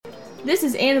This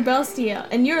is Annabelle Steele,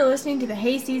 and you're listening to the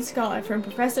Hayseed Scholar from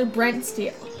Professor Brent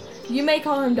Steele. You may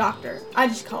call him Doctor. I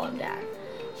just call him Dad.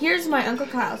 Here's my Uncle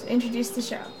Kyle to introduce the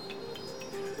show.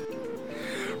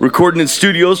 Recording in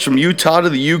studios from Utah to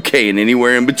the UK and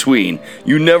anywhere in between,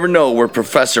 you never know where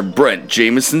Professor Brent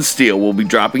Jameson Steele will be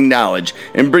dropping knowledge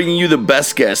and bringing you the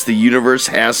best guests the universe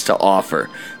has to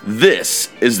offer. This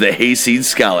is the Hayseed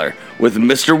Scholar with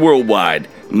Mr. Worldwide,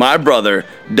 my brother,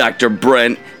 Dr.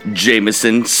 Brent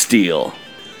Jameson Steele.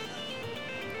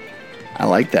 I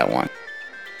like that one.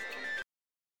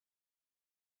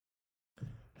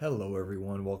 Hello,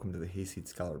 everyone. Welcome to the Hayseed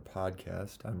Scholar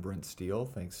podcast. I'm Brent Steele.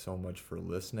 Thanks so much for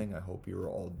listening. I hope you are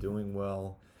all doing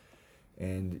well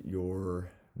and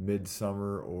your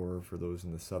midsummer, or for those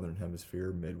in the southern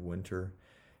hemisphere, midwinter,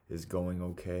 is going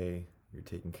okay. You're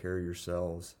taking care of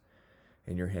yourselves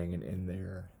and you're hanging in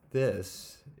there.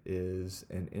 This is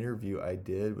an interview I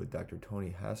did with Dr.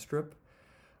 Toni Haastrup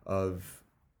of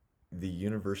the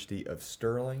University of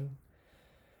Stirling.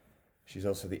 She's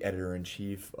also the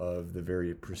editor-in-chief of the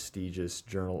very prestigious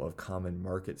Journal of Common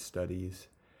Market Studies.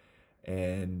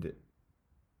 And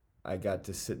I got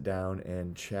to sit down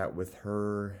and chat with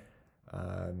her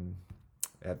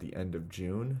at the end of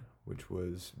June, which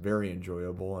was very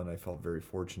enjoyable, and I felt very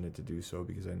fortunate to do so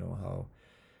because I know how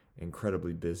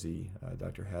incredibly busy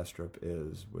Dr. Haastrup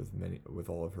is with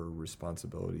all of her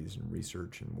responsibilities and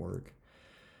research and work.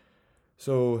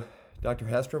 So Dr.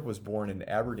 Haastrup was born in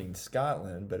Aberdeen,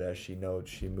 Scotland, but as she notes,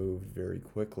 she moved very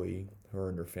quickly, her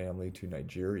and her family, to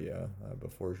Nigeria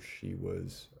before she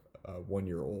was 1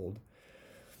 year old.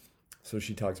 So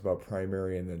she talks about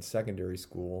primary and then secondary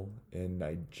school in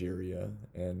Nigeria,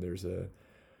 and there's a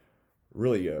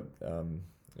really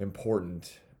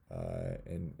important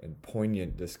and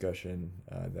poignant discussion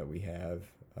that we have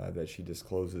that she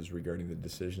discloses regarding the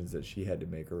decisions that she had to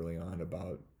make early on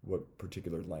about what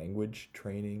particular language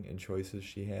training and choices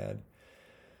she had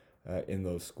in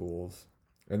those schools.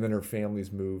 And then her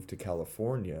family's moved to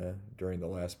California during the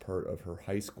last part of her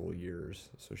high school years.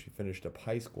 So she finished up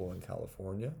high school in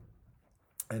California.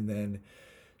 And then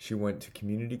she went to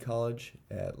community college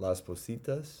at Las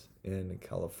Positas in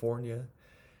California,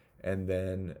 and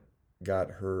then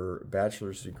got her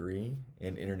bachelor's degree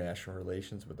in international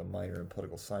relations with a minor in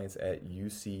political science at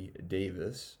UC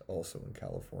Davis, also in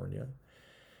California.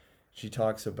 She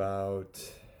talks about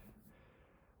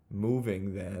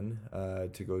moving then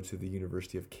to go to the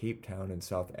University of Cape Town in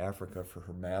South Africa for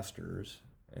her master's,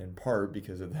 in part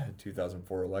because of the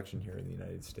 2004 election here in the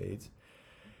United States.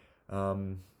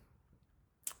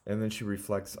 And then she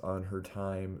reflects on her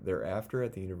time thereafter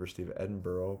at the University of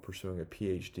Edinburgh, pursuing a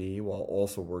PhD while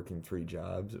also working 3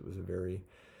 jobs. It was a very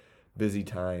busy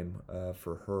time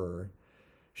for her.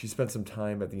 She spent some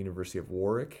time at the University of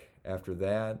Warwick. After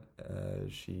that,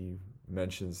 she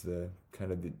mentions the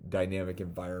kind of the dynamic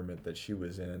environment that she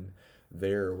was in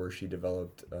there, where she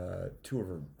developed 2 of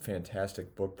her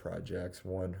fantastic book projects.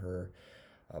 One, her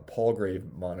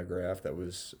Palgrave monograph that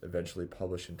was eventually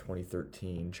published in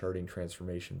 2013, Charting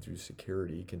Transformation Through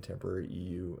Security, Contemporary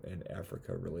EU and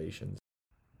Africa Relations.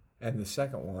 And the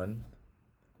second one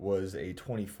was a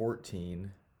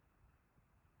 2014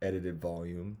 edited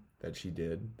volume that she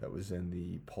did that was in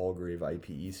the Palgrave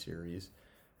IPE series.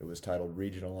 It was titled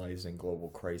Regionalizing Global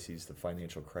Crises, the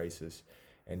Financial Crisis,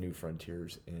 and New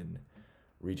Frontiers in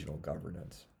Regional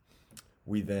Governance.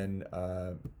 We then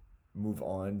move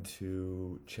on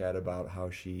to chat about how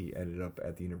she ended up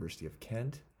at the University of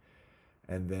Kent,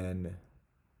 and then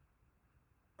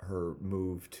her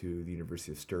move to the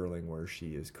University of Stirling, where she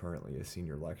is currently a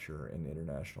senior lecturer in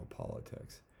international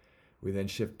politics. We then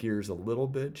shift gears a little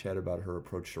bit, chat about her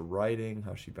approach to writing,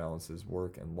 how she balances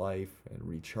work and life, and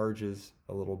recharges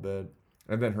a little bit,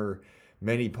 and then her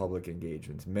many public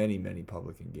engagements, many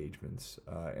public engagements,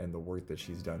 and the work that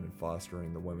she's done in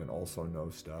fostering the Women Also Know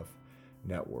Stuff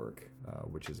network,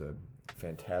 which is a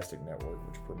fantastic network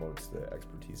which promotes the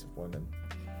expertise of women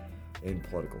in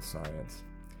political science.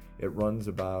 It runs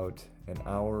about an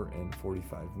hour and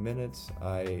 45 minutes.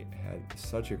 I had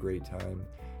such a great time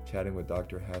chatting with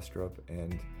Dr. Haastrup,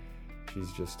 and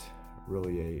she's just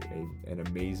really an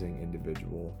amazing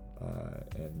individual,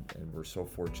 and we're so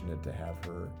fortunate to have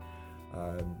her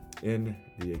in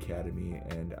the academy,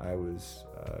 and I was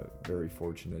very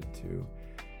fortunate to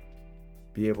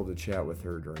be able to chat with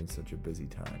her during such a busy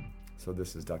time. So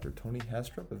this is Dr. Toni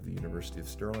Haastrup of the University of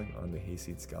Stirling on the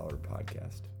Hayseed Scholar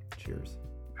podcast. Cheers.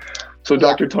 So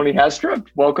Dr. Toni Haastrup,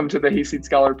 welcome to the Hayseed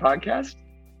Scholar podcast.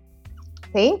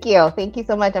 Thank you. Thank you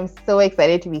so much. I'm so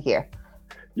excited to be here.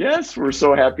 Yes, we're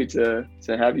so happy to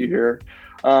have you here.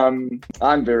 I'm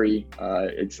very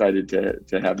excited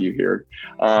to have you here.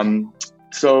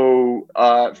 So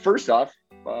first off,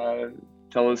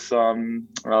 tell us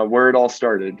where it all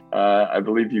started. I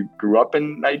believe you grew up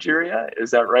in Nigeria.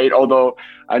 Is that right? Although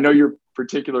I know you're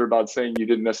particular about saying you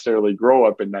didn't necessarily grow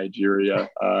up in Nigeria.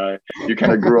 You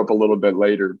kind of grew up a little bit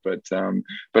later, but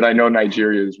I know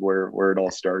Nigeria is where it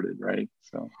all started, right?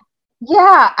 So.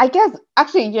 Yeah, I guess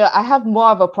actually, I have more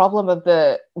of a problem with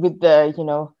the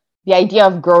the idea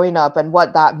of growing up and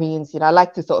what that means. I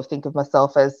like to sort of think of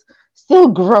myself as still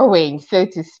growing, so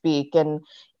to speak. And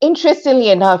interestingly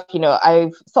enough,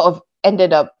 I've sort of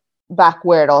ended up back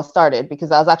where it all started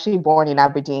because I was actually born in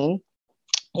Aberdeen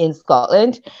in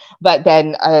Scotland, but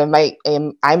then I'm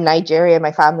Nigerian,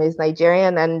 my family is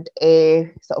Nigerian, and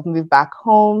sort of moved back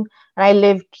home. And I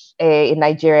lived in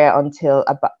Nigeria until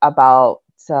about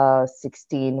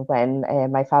 16 when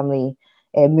my family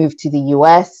moved to the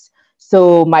US.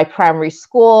 So my primary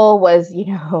school was,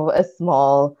 a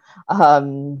small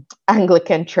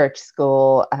Anglican church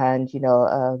school and,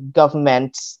 a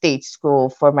government state school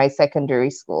for my secondary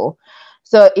school.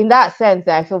 So in that sense,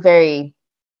 I feel very,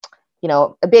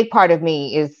 a big part of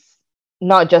me is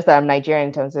not just that I'm Nigerian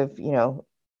in terms of,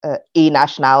 a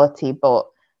nationality, but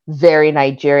very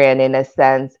Nigerian in a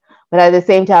sense. But at the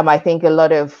same time, I think a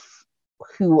lot of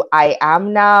who I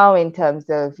am now in terms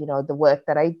of, the work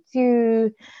that I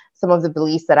do, some of the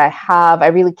beliefs that I have, I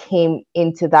really came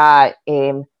into that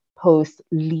leaving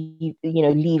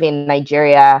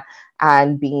Nigeria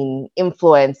and being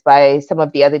influenced by some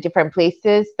of the other different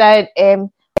places that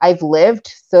I've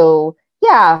lived. So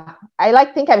yeah, I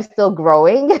think I'm still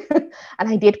growing and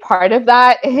I did part of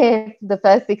that in the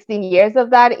first 16 years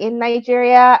of that in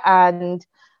Nigeria and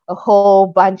a whole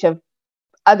bunch of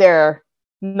other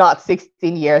not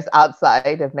 16 years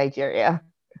outside of Nigeria.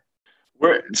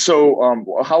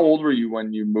 So how old were you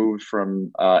when you moved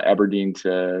from Aberdeen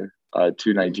to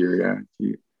Nigeria?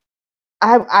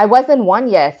 I wasn't one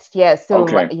yet. Yeah. So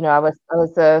okay. I was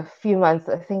a few months,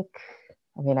 I think.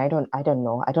 I mean, I don't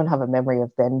know. I don't have a memory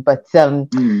of then, but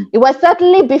it was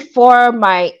certainly before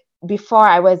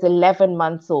I was 11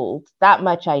 months old. That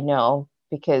much I know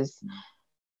because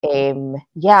I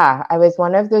was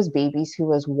one of those babies who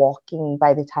was walking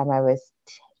by the time I was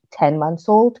 10 months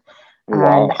old.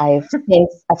 Wow. And I've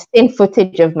seen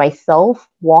footage of myself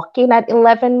walking at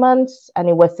 11 months, and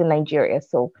it was in Nigeria.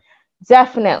 So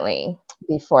definitely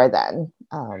before then.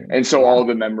 And so all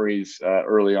the memories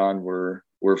early on were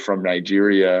from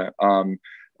Nigeria.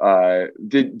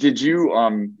 Did you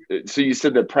so you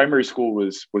said that primary school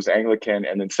was Anglican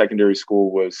and then secondary school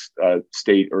was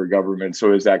state or government.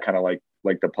 So is that kind of like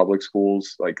the public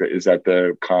schools? Like, is that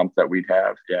the comp that we'd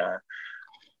have? Yeah.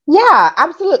 Yeah,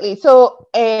 absolutely. So,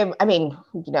 I mean,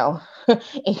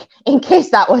 in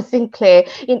case that wasn't clear,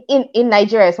 in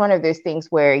Nigeria, it's one of those things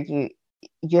where you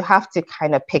have to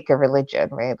kind of pick a religion,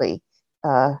 really.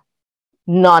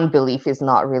 Non-belief is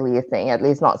not really a thing, at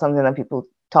least not something that people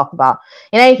talk about.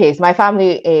 In any case, my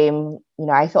family,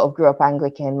 I sort of grew up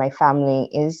Anglican. My family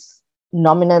is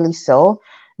nominally so,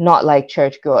 not like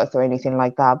church growth or anything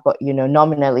like that, but,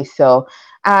 nominally so.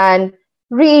 And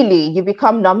really, you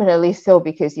become nominally so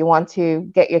because you want to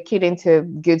get your kid into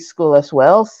good school as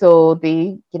well. So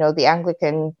the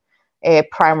Anglican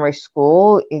primary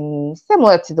school,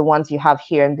 similar to the ones you have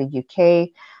here in the UK,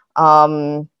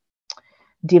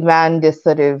 demand this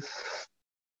sort of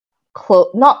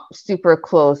not super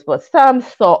close, but some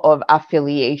sort of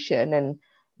affiliation. And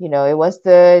it was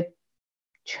the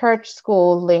church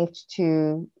school linked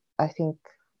to, I think,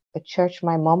 a church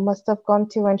my mom must have gone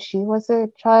to when she was a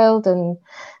child, and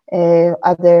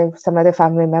some other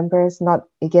family members. Not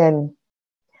again,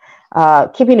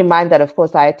 keeping in mind that of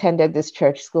course I attended this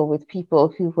church school with people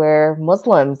who were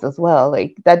Muslims as well.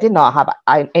 Like that did not have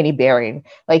any bearing.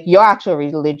 Like your actual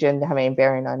religion didn't have any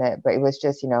bearing on it, but it was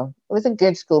just it was a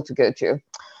good school to go to,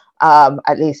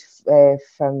 at least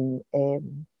from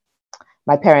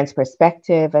my parents'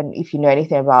 perspective. And if you know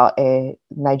anything about a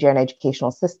Nigerian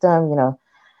educational system,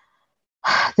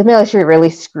 the military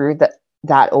really screwed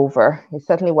that over. It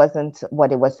certainly wasn't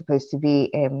what it was supposed to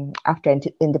be after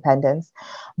independence.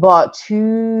 But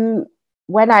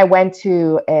when I went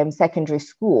to secondary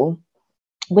school,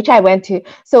 which I went to,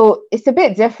 so it's a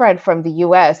bit different from the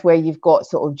US where you've got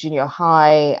sort of junior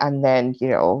high and then,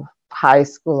 high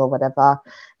school or whatever.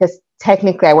 Because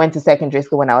technically I went to secondary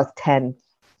school when I was 10,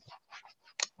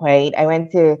 right?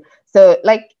 So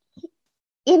like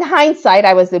in hindsight,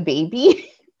 I was a baby.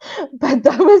 But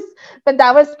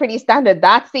that was pretty standard.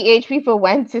 That's the age people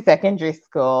went to secondary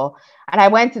school. And I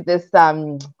went to this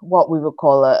what we would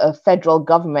call a federal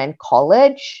government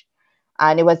college.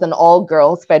 And it was an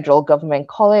all-girls federal government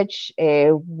college,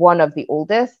 one of the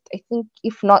oldest, I think,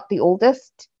 if not the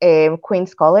oldest,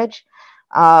 Queen's College.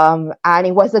 And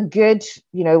it was a good,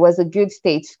 it was a good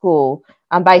state school.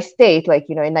 And by state, like,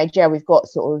 in Nigeria, we've got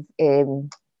sort of,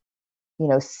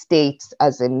 states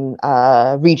as in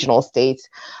regional states,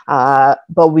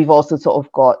 but we've also sort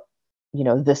of got,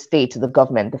 the state, the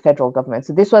government, the federal government.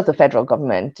 So this was the federal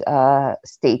government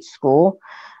state school.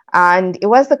 And it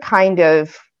was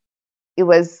it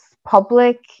was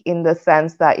public in the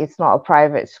sense that it's not a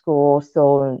private school,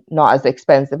 so not as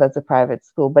expensive as a private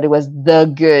school, but it was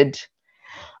the good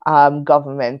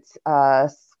government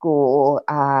school.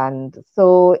 And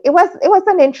so it was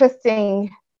an interesting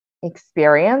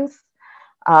experience.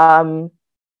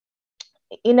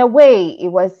 In a way, it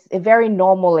was a very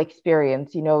normal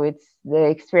experience. It's the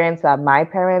experience that my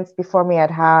parents before me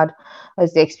had. It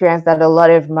was the experience that a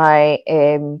lot of my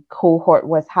cohort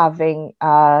was having.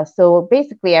 So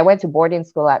basically, I went to boarding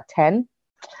school at 10.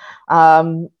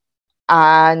 And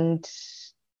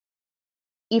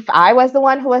if I was the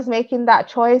one who was making that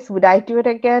choice, would I do it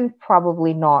again?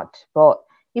 Probably not. But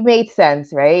it made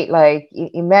sense, right? Like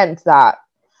it meant that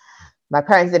my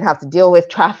parents didn't have to deal with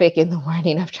traffic in the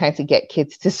morning of trying to get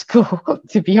kids to school,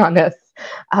 to be honest.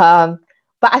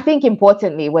 But I think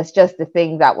importantly was just the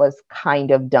thing that was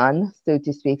kind of done, so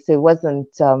to speak. So it wasn't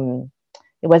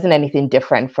anything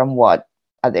different from what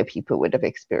other people would have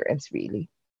experienced, really.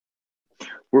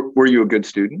 Were you a good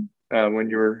student when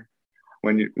you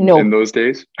no. in those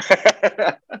days?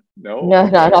 No,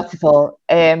 not at all.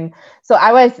 So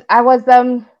I wasn't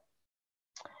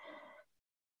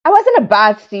a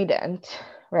bad student,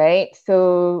 right?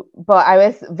 So, but I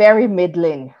was very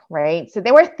middling, right? So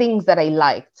there were things that I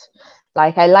liked.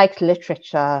 Like I liked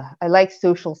literature. I liked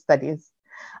social studies.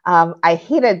 I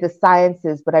hated the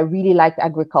sciences, but I really liked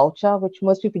agriculture, which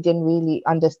most people didn't really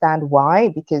understand why,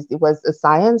 because it was a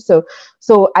science. So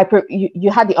you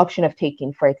had the option of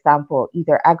taking, for example,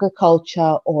 either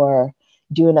agriculture or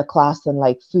doing a class on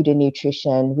like food and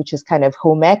nutrition, which is kind of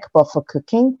home ec, but for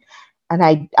cooking. And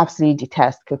I absolutely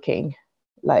detest cooking.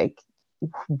 Like,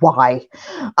 why?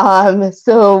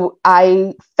 So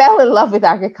I fell in love with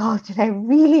agriculture. I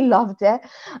really loved it.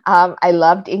 I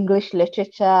loved English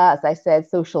literature, as I said,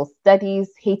 social studies,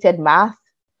 hated math.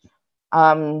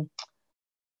 Obviously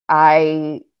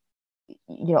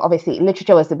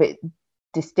literature was a bit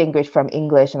distinguished from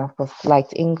English, and of course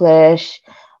liked English.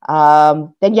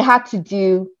 Then you had to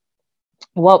do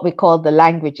what we call the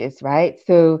languages, right?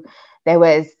 So there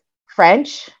was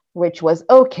French, which was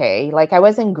okay. Like I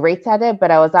wasn't great at it, but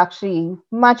I was actually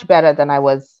much better than I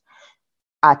was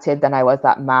at it than I was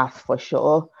at math, for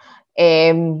sure.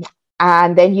 And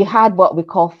then you had what we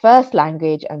call first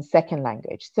language and second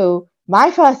language. So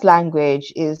my first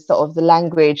language is sort of the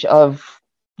language of,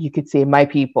 you could say, my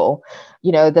people,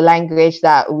 the language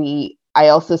that I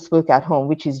also spoke at home,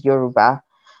 which is Yoruba.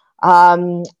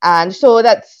 And so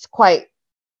that's quite,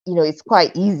 it's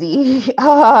quite easy.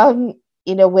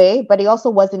 In a way, but it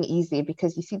also wasn't easy,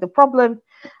 because you see, the problem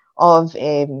of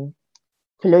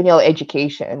colonial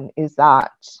education is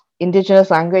that indigenous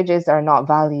languages are not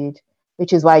valued,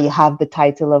 which is why you have the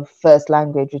title of first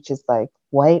language, which is like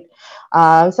white.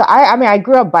 So I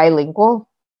grew up bilingual,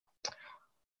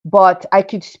 but I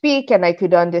could speak and I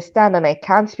could understand, and I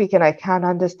can speak and I can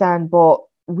understand, but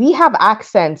we have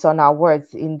accents on our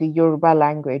words in the Yoruba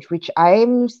language, which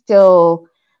I'm still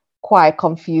quite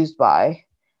confused by.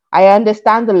 I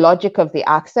understand the logic of the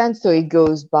accent. So it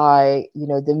goes by,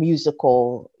 the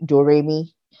musical do re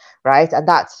mi, right? And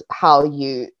that's how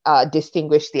you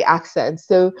distinguish the accent.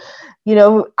 So,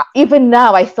 even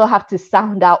now I still have to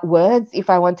sound out words if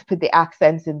I want to put the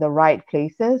accents in the right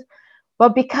places.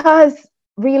 But because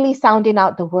really sounding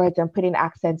out the words and putting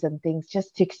accents and things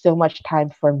just takes so much time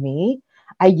for me,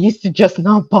 I used to just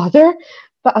not bother.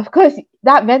 But of course,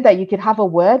 that meant that you could have a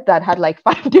word that had like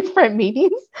 5 different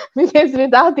meanings, because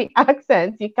without the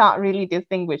accents, you can't really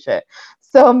distinguish it.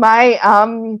 So my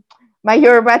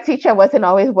Yoruba teacher wasn't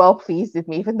always well pleased with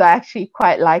me, even though I actually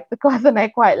quite liked the class and I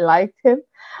quite liked him.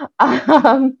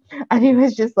 And he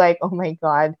was just like, "Oh my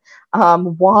God,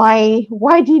 why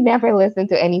do you never listen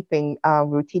to anything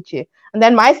we'll teach you?" And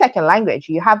then my second language,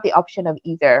 you have the option of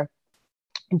either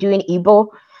doing Igbo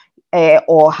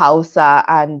or Hausa,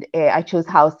 and I chose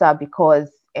Hausa because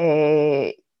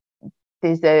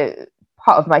there's a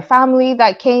part of my family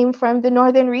that came from the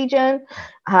northern region,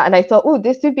 and I thought, oh,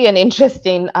 this would be an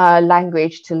interesting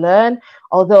language to learn.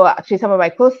 Although actually some of my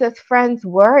closest friends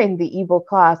were in the Igbo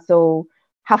class, so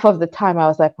half of the time I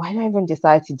was like, why did I even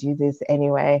decide to do this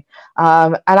anyway?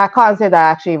 And I can't say that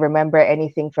I actually remember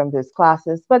anything from those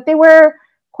classes, but they were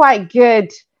quite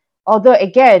good although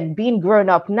again, being grown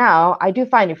up now, I do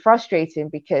find it frustrating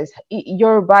because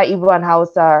Yoruba, Igbo, and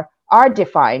Hausa are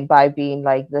defined by being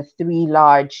like the three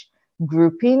large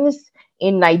groupings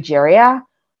in Nigeria.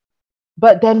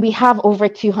 But then we have over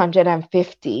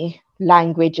 250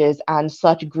 languages and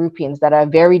such groupings that are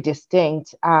very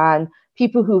distinct. And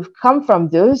people who've come from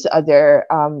those other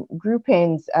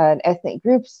groupings and ethnic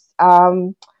groups,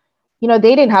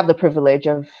 they didn't have the privilege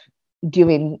of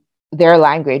doing their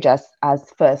language as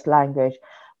first language.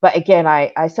 But again,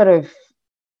 I sort of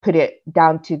put it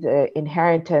down to the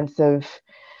inheritance of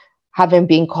having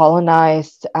been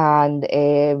colonized and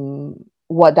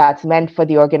what that's meant for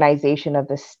the organization of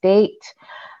the state,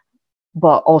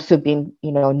 but also being,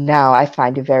 now I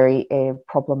find it very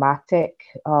problematic,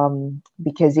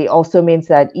 because it also means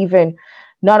that even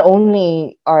not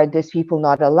only are these people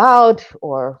not allowed,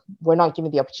 or we're not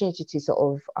given the opportunity to sort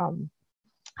of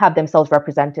have themselves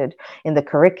represented in the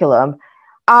curriculum.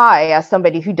 I, as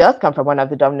somebody who does come from one of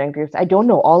the dominant groups, I don't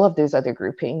know all of those other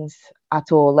groupings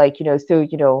at all. I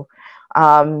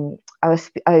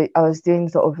was doing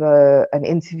sort of an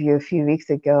interview a few weeks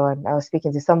ago, and I was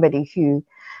speaking to somebody who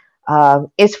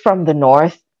is from the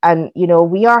north, and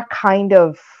we are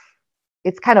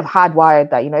it's kind of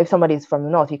hardwired that if somebody's from the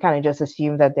north, you kind of just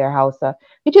assume that they're Hausa,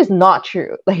 which is not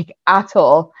true, like at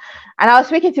all. And I was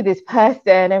speaking to this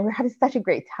person, and we're having such a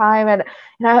great time, and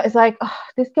I was like, oh,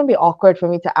 this can be awkward for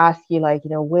me to ask you, like,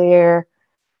 where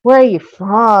are you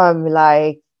from,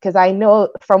 like, because I know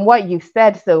from what you've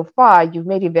said so far, you've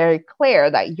made it very clear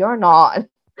that you're not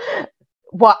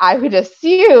what I would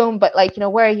assume, but like,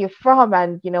 where are you from?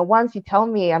 And, once you tell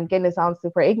me, I'm going to sound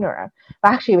super ignorant.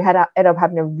 But actually, we ended up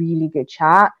having a really good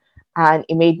chat, and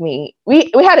it made me,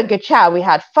 we had a good chat, we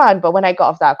had fun, but when I got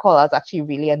off that call, I was actually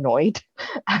really annoyed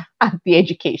at the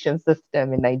education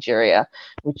system in Nigeria,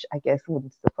 which I guess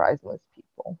wouldn't surprise most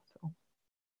people.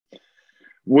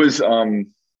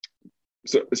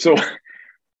 So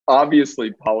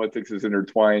obviously politics is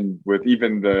intertwined with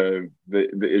even the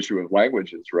issue of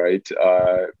languages, right?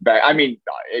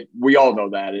 We all know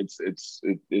that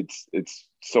it's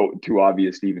so too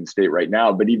obvious to even state right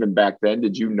now. But even back then,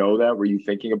 did you know that? Were you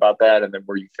thinking about that? And then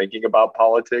were you thinking about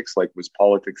politics? Like, was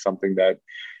politics something that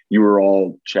you were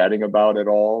all chatting about at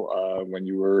all when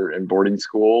you were in boarding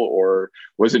school, or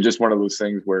was it just one of those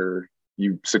things where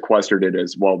you sequestered it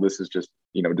as, well, this is just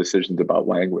decisions about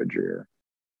language or?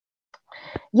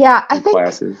 Yeah, I think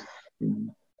classes.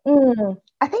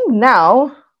 I think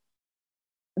now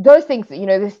those things,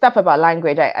 this stuff about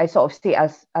language, I sort of see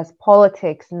as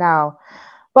politics now.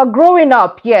 But growing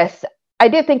up, yes, I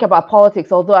did think about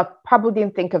politics, although I probably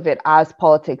didn't think of it as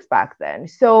politics back then.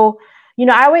 So,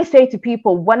 I always say to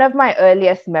people, one of my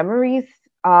earliest memories,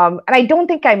 and I don't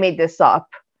think I made this up,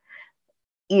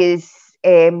 is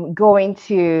going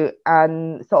to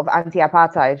sort of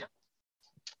anti-apartheid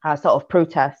sort of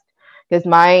protest. Because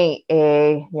my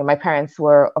parents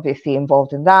were obviously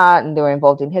involved in that, and they were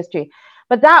involved in history.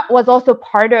 But that was also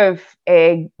part of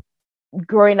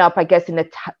growing up, I guess, in a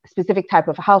specific type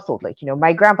of household. Like,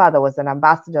 my grandfather was an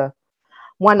ambassador,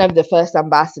 one of the first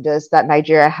ambassadors that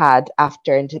Nigeria had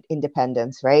after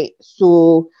independence, right?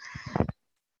 So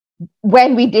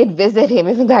when we did visit him,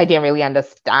 even though I didn't really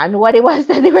understand what it was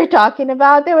that they were talking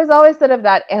about, there was always sort of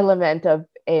that element of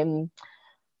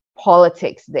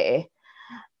politics there.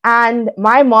 And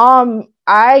my mom,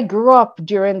 I grew up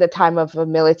during the time of a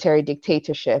military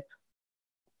dictatorship.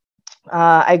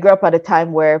 I grew up at a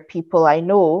time where people I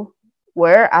know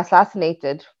were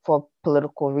assassinated for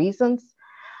political reasons.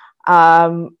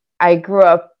 I grew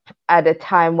up at a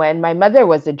time when my mother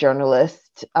was a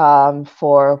journalist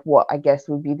for what I guess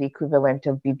would be the equivalent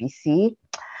of BBC,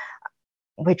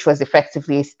 which was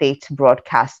effectively a state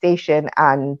broadcast station.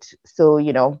 And so,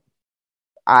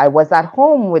 I was at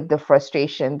home with the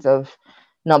frustrations of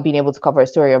not being able to cover a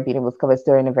story, or being able to cover a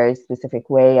story in a very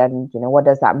specific way. And, what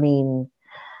does that mean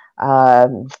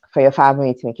for your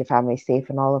family, to make your family safe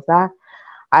and all of that?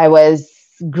 I was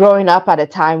growing up at a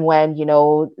time when,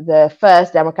 the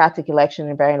first democratic election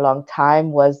in a very long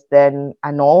time was then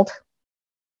annulled.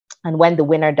 And when the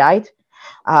winner died,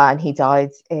 and he died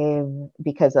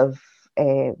because of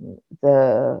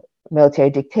the military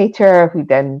dictator, who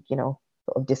then,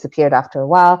 disappeared after a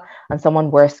while, and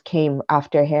someone worse came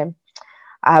after him.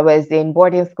 I was in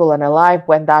boarding school and alive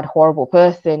when that horrible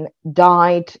person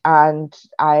died, and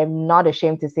I'm not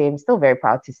ashamed to say, I'm still very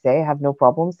proud to say, I have no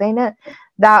problem saying it,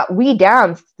 that we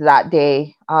danced that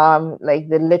day, like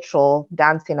the literal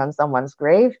dancing on someone's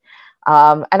grave.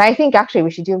 And I think actually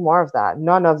we should do more of that.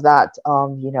 None of that,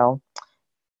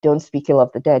 don't speak ill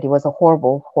of the dead. He was a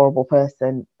horrible, horrible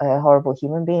person, a horrible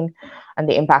human being. And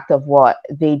the impact of what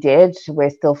they did, we're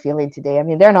still feeling today. I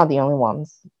mean, they're not the only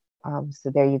ones. So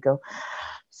there you go.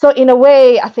 So in a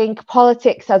way, I think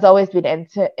politics has always been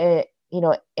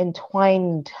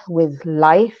entwined with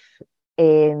life.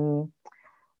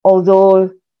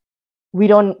 Although we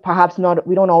don't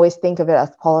always think of it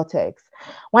as politics.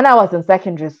 When I was in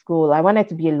secondary school, I wanted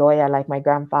to be a lawyer like my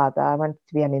grandfather. I wanted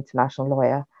to be an international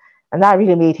lawyer, and that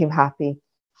really made him happy.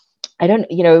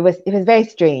 It was very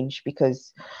strange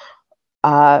because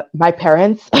my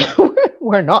parents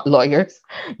were not lawyers.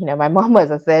 My mom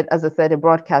was, as I said, a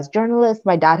broadcast journalist.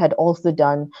 My dad had also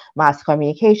done mass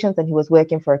communications, and he was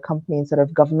working for a company in sort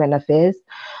of government affairs.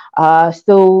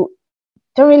 So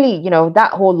don't really,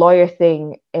 that whole lawyer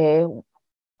thing,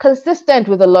 consistent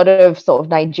with a lot of sort of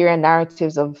Nigerian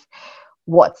narratives of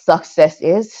what success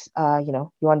is. You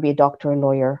want to be a doctor, a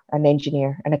lawyer, an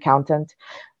engineer, an accountant.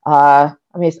 I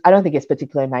don't think it's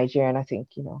particularly Nigerian. I think,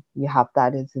 you have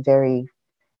that. It's a very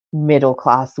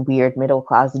weird middle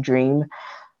class dream.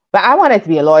 But I wanted to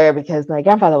be a lawyer because my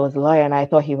grandfather was a lawyer and I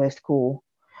thought he was cool.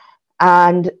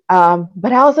 And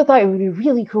but I also thought it would be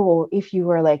really cool if you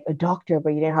were like a doctor, but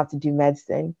you didn't have to do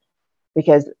medicine,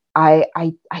 because I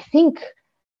think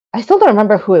I still don't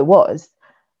remember who it was,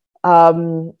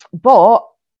 but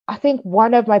I think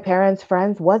one of my parents'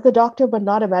 friends was a doctor, but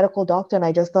not a medical doctor, and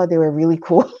I just thought they were really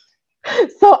cool.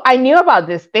 So I knew about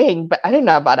this thing, but I didn't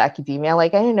know about academia.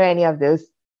 Like, I didn't know any of those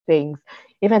things.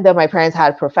 Even though my parents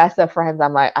had professor friends,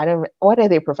 I'm like, what are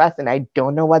they professing? I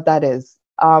don't know what that is.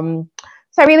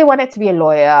 So I really wanted to be a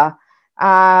lawyer,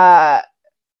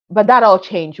 but that all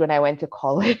changed when I went to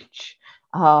college,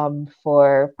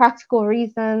 for practical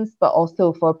reasons, but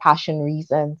also for passion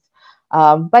reasons.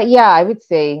 But yeah, I would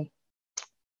say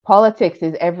politics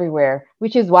is everywhere,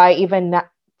 which is why even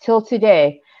till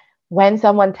today, when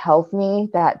someone tells me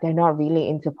that they're not really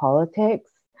into politics,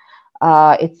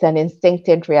 it's an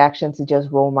instinctive reaction to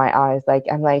just roll my eyes. Like,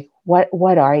 I'm like,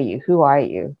 what are you? Who are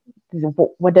you?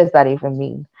 What does that even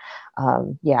mean?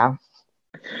 Yeah.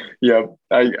 Yeah,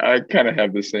 I kind of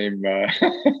have the same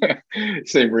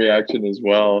same reaction as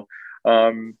well.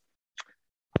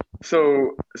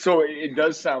 So it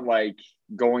does sound like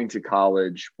going to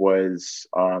college was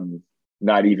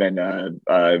not even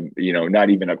not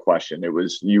even a question. It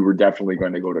was, you were definitely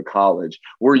going to go to college.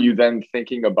 Were you then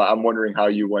thinking about? I'm wondering how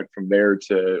you went from there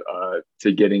to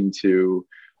getting to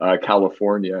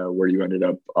California, where you ended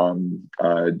up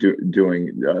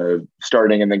doing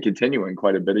starting and then continuing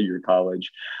quite a bit of your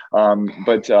college.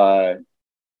 But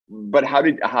how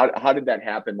did that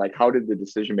happen? Like, how did the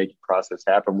decision making process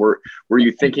happen? Were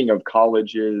you thinking of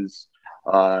colleges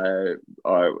a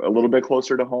little bit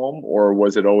closer to home, or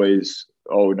was it always,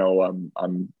 oh no,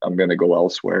 I'm going to go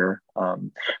elsewhere?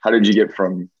 How did you get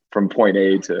from point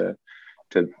A to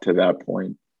that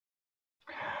point?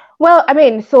 Well, I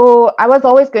mean, so I was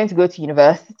always going to go to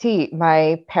university.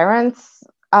 My parents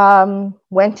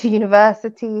went to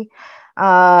university.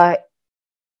 I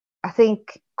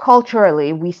think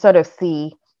culturally, we sort of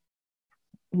see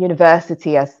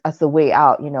university as the way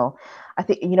out, I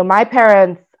think, my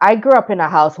parents, I grew up in a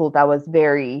household that was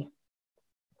very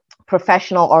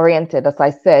professional oriented, as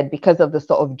I said, because of the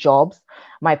sort of jobs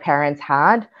my parents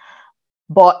had.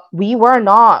 But we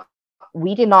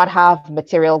did not have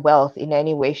material wealth in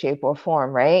any way, shape, or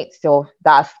form, right? So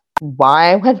that's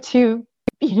why I went to,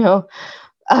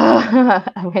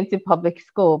 I went to public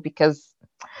school, because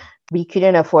we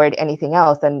couldn't afford anything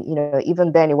else. And,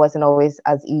 even then it wasn't always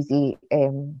as easy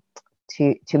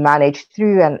to manage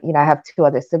through. And, I have two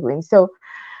other siblings. So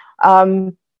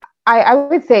I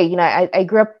would say, I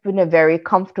grew up in a very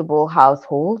comfortable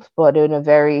household, but in a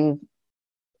very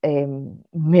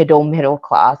middle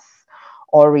class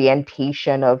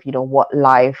orientation of, what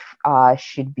life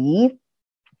should be.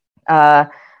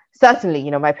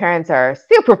 Certainly, my parents are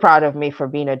super proud of me for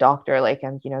being a doctor, like,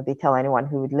 and, they tell anyone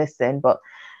who would listen. But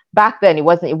back then it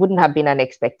wouldn't have been an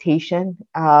expectation.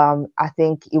 I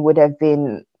think it would have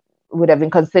been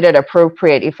considered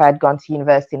appropriate if I'd gone to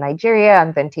university in Nigeria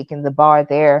and then taken the bar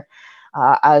there,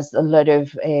 as a lot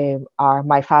of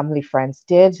my family friends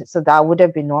did. So that would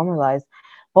have been normalized.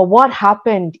 But what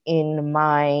happened in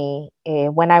my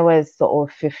when I was sort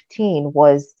of 15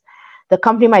 was the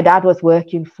company my dad was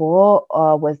working for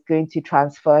was going to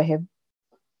transfer him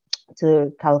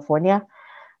to California,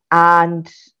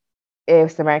 and it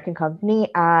was an American company,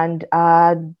 and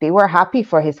they were happy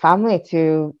for his family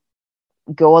to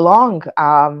go along.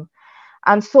 And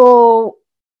so,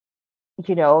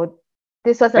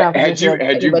 This was an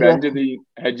opportunity that anybody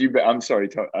was. I'm sorry,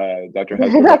 Dr.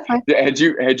 That's fine.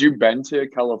 Had you been to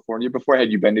California before?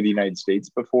 Had you been to the United States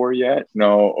before yet?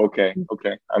 No. Okay.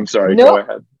 I'm sorry. Nope. Go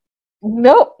ahead.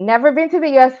 Nope, never been to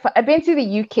the US. I've been to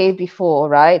the UK before,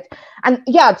 right? And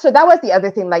yeah, so that was the other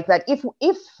thing, like that if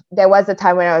there was a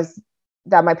time when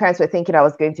that my parents were thinking I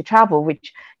was going to travel,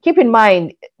 which keep in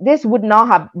mind, this would not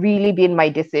have really been my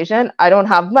decision. I don't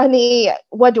have money.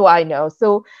 What do I know?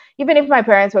 So even if my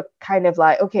parents were kind of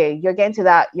like, okay, you're getting to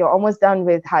that, you're almost done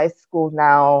with high school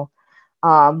now.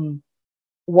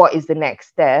 What is the next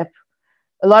step?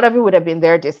 A lot of it would have been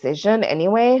their decision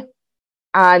anyway.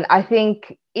 And I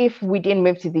think if we didn't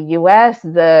move to the US,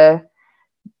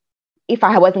 if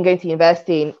I wasn't going to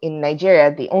university in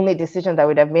Nigeria, the only decision that I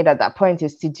would have made at that point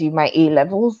is to do my A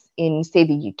levels in, say,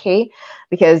 the UK,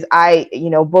 because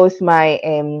both my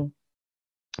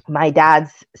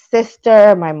dad's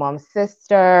sister, my mom's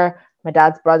sister, my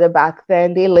dad's brother back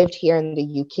then, they lived here in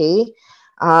the UK.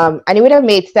 And it would have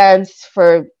made sense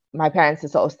for my parents to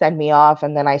sort of send me off,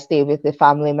 and then I stay with the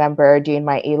family member doing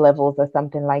my A levels or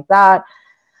something like that.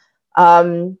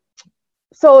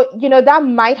 So, that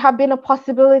might have been a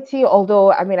possibility,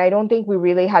 although, I mean, I don't think we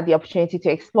really had the opportunity to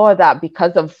explore that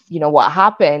because of, what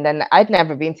happened. And I'd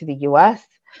never been to the US.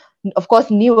 Of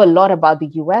course, knew a lot about the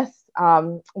US.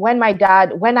 When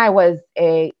I was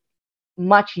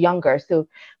much younger, so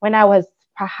when I was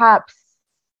perhaps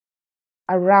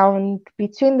around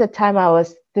between the time I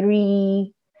was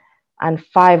 3 and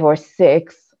 5 or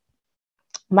 6,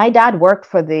 my dad worked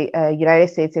for the United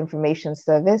States Information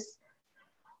Service,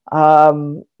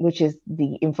 which is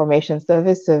the information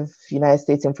service of United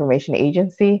States Information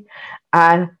Agency.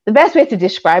 And the best way to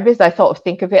describe it is I sort of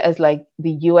think of it as like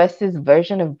the US's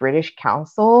version of British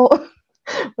Council,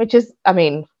 which is, I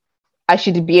mean, I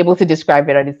should be able to describe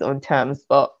it on its own terms,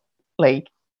 but like,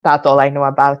 that's all I know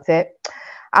about it.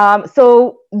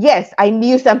 So yes, I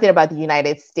knew something about the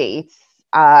United States.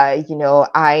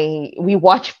 We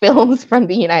watch films from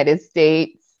the United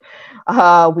States.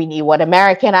 We knew what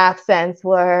American accents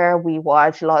were. We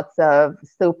watched lots of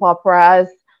soap operas.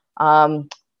 My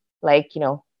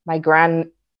gran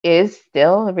is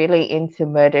still really into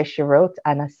Murder, She Wrote,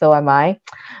 and so am I.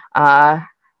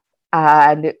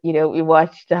 And we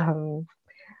watched. I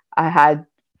had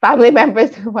family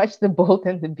members who watched The Bold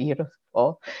and the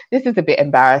Beautiful. This is a bit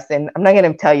embarrassing. I'm not going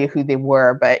to tell you who they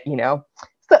were, but So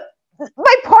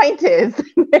my point is,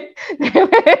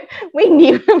 we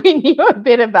knew a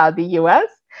bit about the U.S.,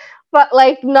 but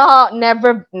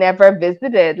never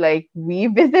visited. Like, we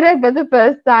visited for the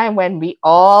first time when we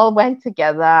all went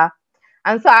together,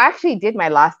 and so I actually did my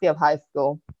last year of high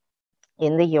school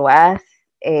in the U.S.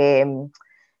 In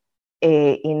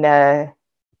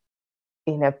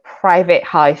a private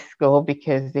high school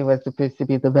because it was supposed to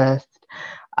be the best,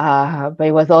 but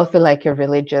it was also like a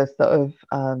religious sort of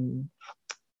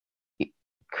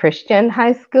Christian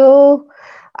high school,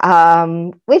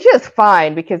 which is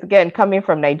fine because, again, coming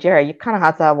from Nigeria, you kind of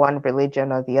have to have one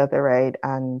religion or the other, right?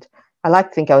 And I like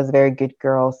to think I was a very good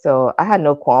girl, so I had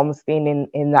no qualms being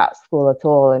in that school at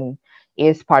all. And it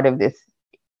is part of this.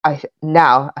 I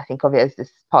think of it as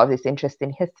this part of this interest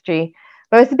in history.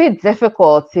 But it's a bit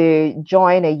difficult to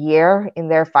join a year in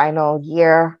their final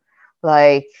year,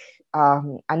 and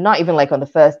not even like on the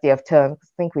first day of term. I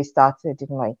think we started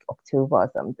in like October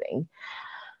or something.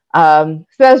 So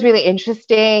that was really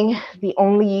interesting. The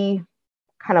only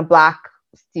kind of Black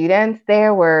students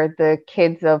there were the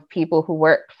kids of people who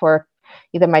worked for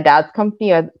either my dad's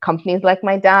company or companies like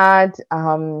my dad.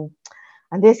 And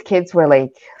these kids were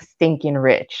like stinking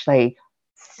rich, like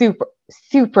super,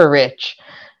 super rich,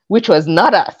 which was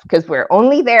not us because we're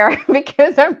only there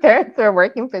because our parents were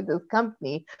working for this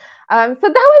company. So that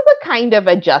was a kind of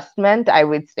adjustment, I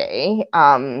would say.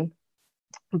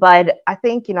 But I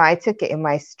think, I took it in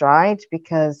my stride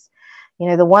because,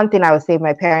 the one thing I would say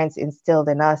my parents instilled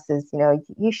in us is,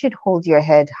 you should hold your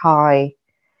head high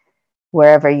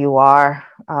wherever you are.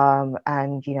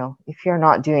 And, if you're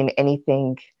not doing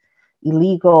anything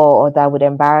illegal or that would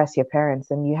embarrass your parents,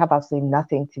 then you have absolutely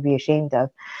nothing to be ashamed of.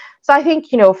 So I think,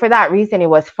 for that reason, it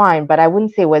was fine, but I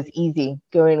wouldn't say it was easy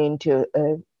going into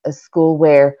a school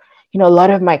where, a lot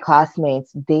of my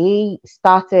classmates, they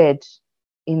started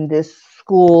in this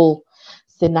school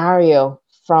scenario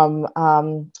from,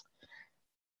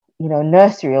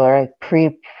 nursery or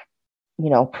pre-K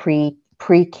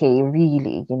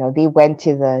really. They went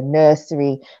to the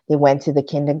nursery, they went to the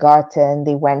kindergarten,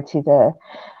 they went to the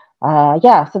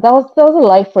so that was a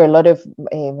life for a lot of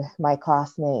my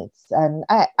classmates, and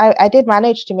I did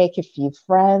manage to make a few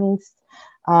friends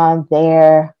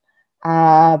there,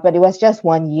 But it was just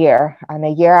 1 year, and a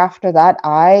year after that,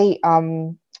 I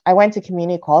went to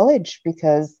community college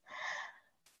because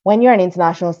when you're an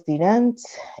international student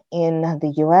in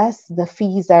the US, the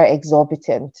fees are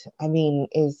exorbitant. I mean,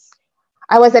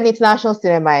 I was an international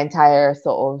student my entire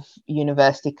sort of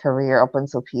university career up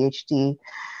until PhD.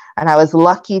 And I was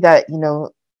lucky that,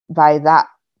 by that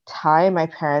time, my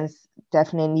parents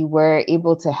definitely were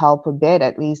able to help a bit,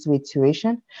 at least with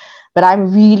tuition. But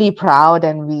I'm really proud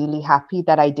and really happy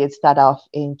that I did start off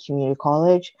in community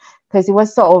college, because it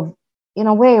was sort of, in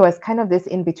a way, it was kind of this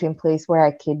in-between place where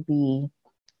I could be,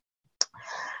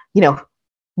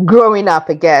 growing up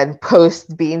again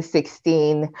post being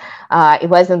 16. It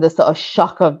wasn't the sort of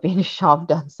shock of being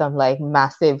shoved on some like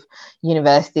massive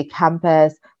university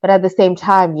campus, but at the same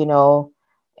time,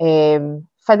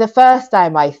 for the first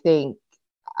time, I think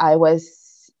I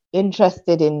was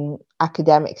interested in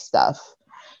academic stuff,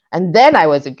 and then I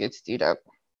was a good student.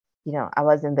 I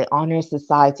was in the honor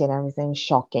society and everything.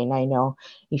 Shocking, I know,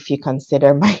 if you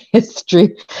consider my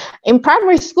history. In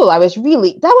primary school, that was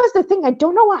the thing. I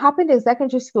don't know what happened in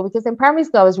secondary school, because in primary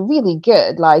school, I was really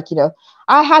good. Like,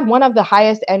 I had one of the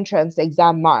highest entrance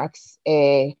exam marks,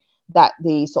 that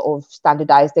the sort of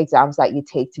standardized exams that you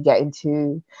take to get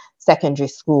into secondary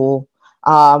school.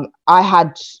 I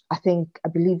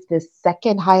believe the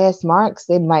second highest marks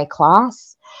in my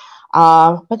class.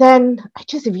 But then I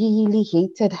just really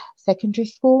hated secondary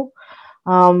school,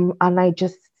 and I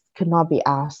just could not be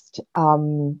asked.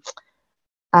 And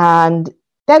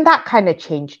then that kind of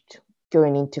changed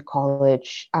going into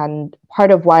college. And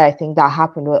part of why I think that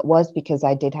happened was because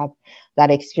I did have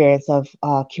that experience of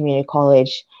community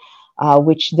college,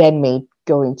 which then made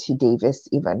going to Davis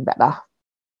even better.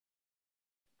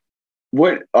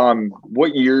 What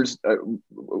years,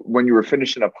 when you were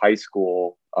finishing up high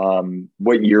school,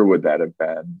 what year would that have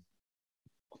been?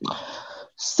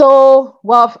 So,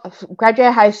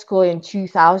 graduated high school in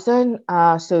 2000.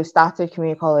 So started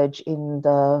community college in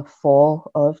the fall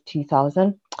of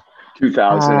 2000.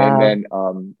 2000, and then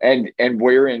and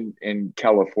where in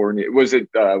California was it?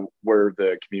 Where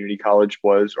the community college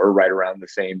was, or right around the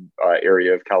same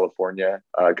area of California?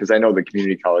 Because I know the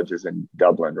community college is in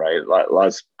Dublin, right?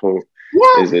 Las Po.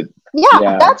 Yeah. Is it?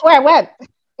 Yeah, that's where I went.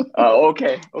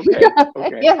 Okay.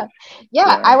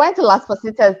 Yeah. I went to Las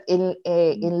Positas in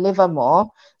Livermore.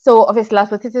 So obviously Las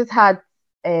Positas had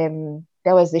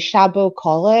there was the Shabo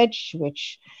College,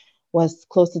 which was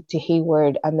closer to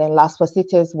Hayward, and then Las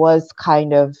Positas was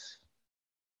kind of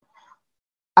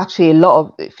actually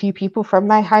a few people from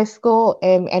my high school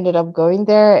ended up going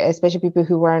there, especially people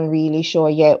who weren't really sure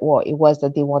yet what it was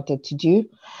that they wanted to do.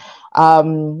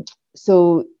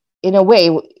 So in a way,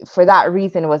 for that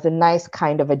reason, it was a nice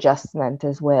kind of adjustment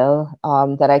as well,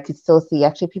 that I could still see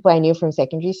actually people I knew from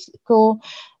secondary school,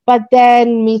 but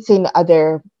then meeting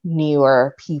other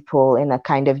newer people in a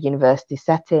kind of university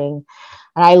setting.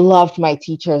 And I loved my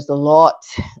teachers a lot.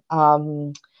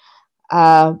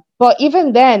 But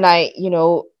even then,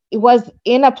 it was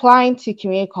in applying to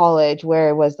community college where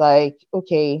it was like,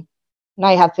 okay,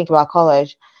 now you have to think about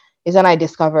college, is when I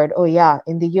discovered, oh yeah,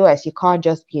 in the US, you can't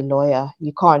just be a lawyer.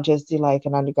 You can't just do like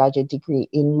an undergraduate degree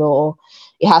in law.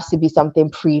 It has to be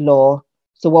something pre-law.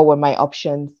 So what were my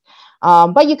options?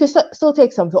 But you could still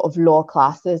take some sort of law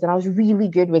classes, and I was really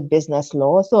good with business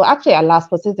law. So actually at Las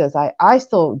Positas, I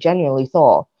still genuinely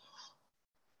thought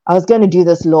I was going to do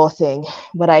this law thing,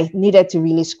 but I needed to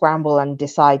really scramble and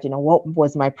decide, what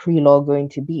was my pre-law going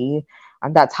to be.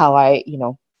 And that's how I,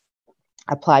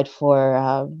 applied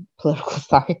for political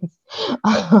science.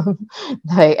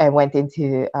 I went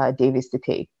into Davis to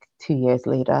take 2 years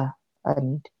later.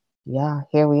 And yeah,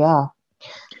 here we are.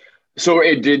 So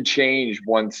it did change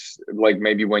once, like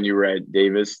maybe when you were at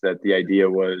Davis, that the idea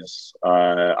was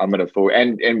I'm going to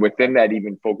and within that,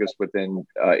 even focus within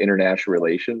international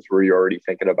relations. Were you already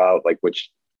thinking about like which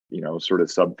sort of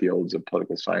subfields of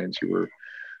political science you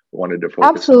wanted to focus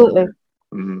Absolutely. on?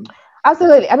 Mm-hmm.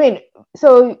 Absolutely. I mean,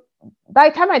 so by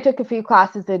the time I took a few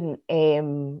classes in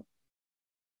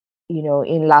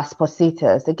Las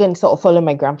Positas, again, sort of following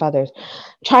my grandfather's,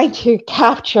 trying to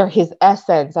capture his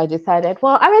essence, I decided,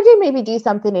 well, I'm going to maybe do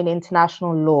something in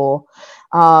international law.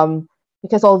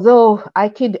 Because although I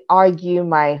could argue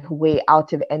my way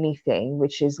out of anything,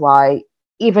 which is why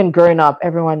even growing up,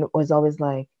 everyone was always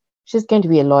like, she's going to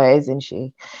be a lawyer, isn't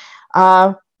she?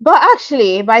 But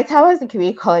actually, by the time I was in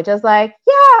community college, I was like,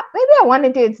 yeah, maybe I want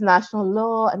to do international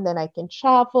law, and then I can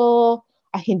travel,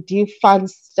 I can do fun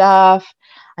stuff.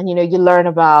 And, you learn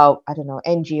about, I don't know,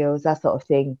 NGOs, that sort of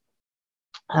thing.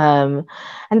 And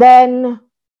then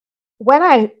when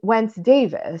I went to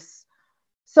Davis,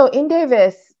 so in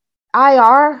Davis,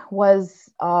 IR was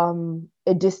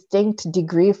a distinct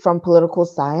degree from political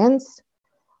science,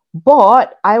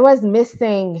 but I was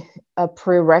missing a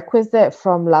prerequisite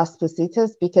from Las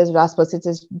Positas because Las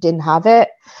Positas didn't have it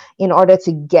in order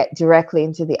to get directly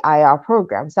into the IR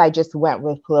program. So I just went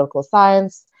with political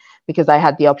science because I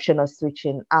had the option of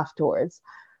switching afterwards.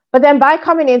 But then by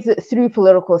coming into through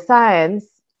political science,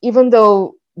 even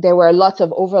though there were lots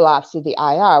of overlaps with the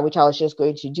IR, which I was just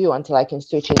going to do until I can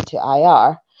switch into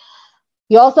IR,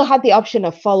 you also had the option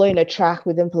of following a track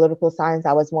within political science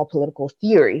that was more political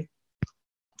theory.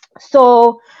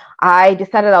 So I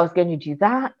decided I was going to do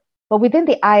that. But within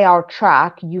the IR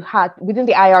track, within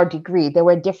the IR degree, there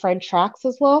were different tracks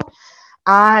as well.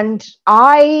 And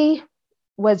I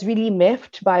was really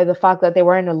miffed by the fact that there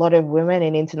weren't a lot of women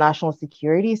in international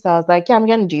security. So I was like, yeah, I'm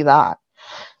going to do that.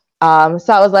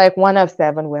 So I was like one of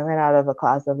 7 women out of a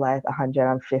class of like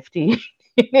 150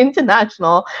 in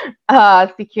international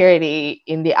security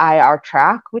in the IR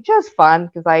track, which was fun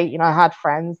because I had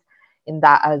friends in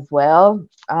that as well.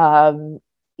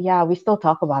 Yeah, we still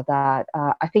talk about that.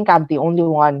 I think I'm the only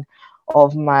one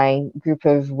of my group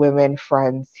of women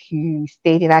friends who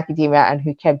stayed in academia and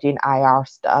who kept doing IR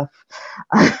stuff.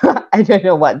 I don't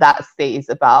know what that says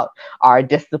about our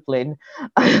discipline.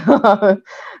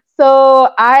 So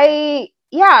I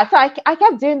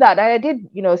kept doing that. I did,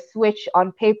 switch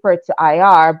on paper to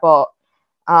IR, but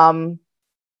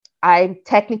I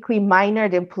technically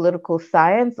minored in political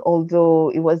science, although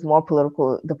it was more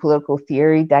the political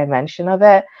theory dimension of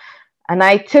it. And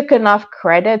I took enough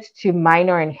credit to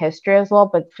minor in history as well,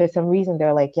 but for some reason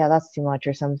they're like, yeah, that's too much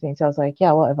or something. So I was like,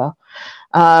 yeah, whatever.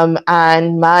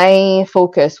 And my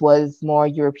focus was more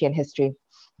European history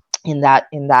in that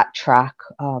track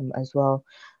as well.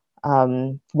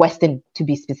 Western, to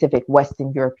be specific,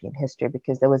 Western European history,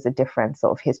 because there was a different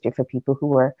sort of history for people who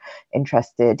were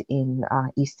interested in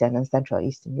Eastern and Central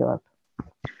Eastern Europe.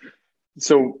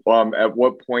 So at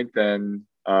what point then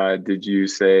did you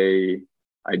say,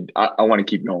 I want to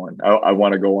keep going. I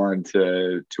want to go on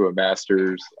to a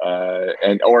master's,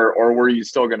 or were you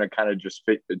still going to kind of just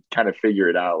figure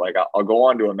it out? Like I'll go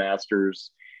on to a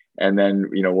master's, and then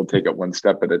we'll take it one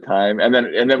step at a time, and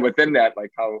then within that,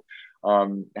 like how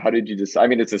did you decide? I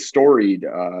mean, it's a storied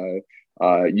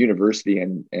university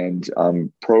and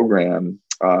program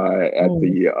at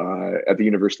the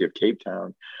University of Cape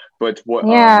Town, but what?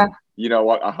 Yeah.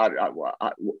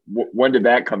 When did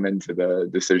that come into the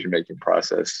decision-making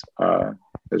process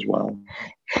as well?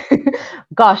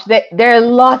 Gosh, there are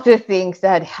lots of things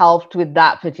that helped with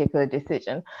that particular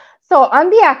decision. So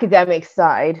on the academic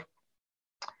side,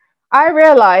 I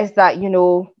realized that,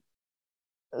 so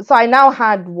I now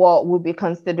had what would be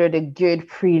considered a good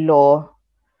pre-law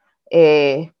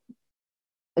degree,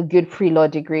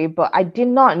 but I did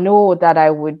not know that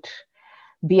I would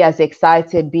be as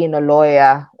excited being a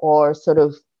lawyer or sort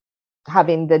of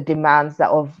having the demands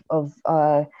of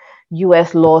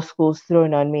US law schools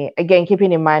thrown on me. Again,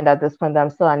 keeping in mind at this point that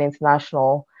I'm still an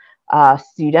international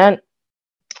student.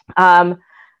 And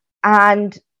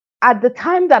at the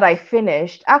time that I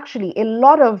finished, actually, a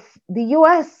lot of the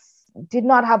US did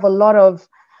not have a lot of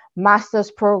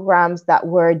master's programs that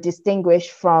were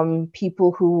distinguished from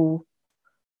people who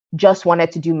just wanted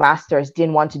to do masters,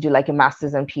 didn't want to do like a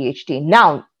master's and PhD.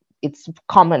 Now it's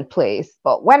commonplace.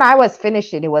 But when I was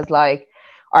finishing, it was like,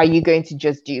 are you going to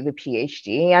just do the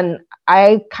PhD? And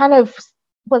I kind of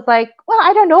was like, well,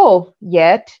 I don't know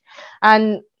yet.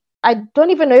 And I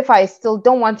don't even know if I still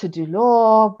don't want to do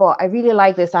law, but I really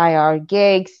like this IR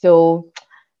gig. So,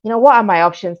 what are my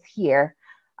options here?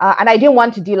 And I didn't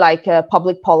want to do like a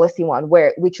public policy one,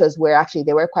 which was where actually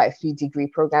there were quite a few degree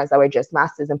programs that were just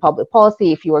masters in public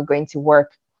policy. If you were going to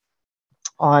work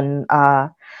on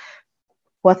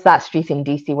what's that street in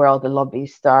DC where all the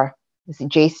lobbyists are? Is it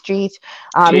J Street?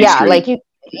 J yeah, Street. like if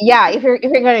you're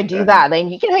going to do that, then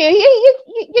you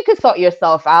could sort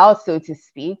yourself out, so to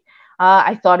speak.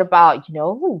 I thought about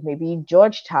maybe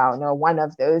Georgetown or one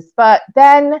of those, but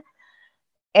then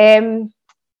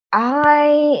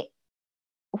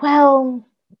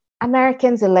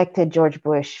Americans elected George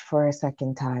Bush for a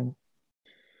second time.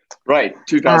 Right,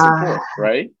 2004,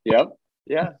 right? Yep,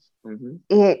 yeah. Mm-hmm.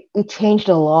 It changed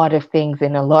a lot of things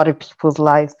in a lot of people's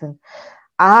lives, and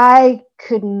I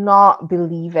could not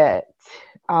believe it.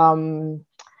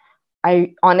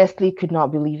 I honestly could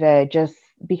not believe it, just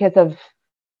because of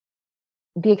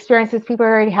the experiences people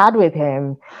already had with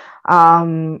him.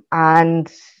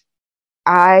 And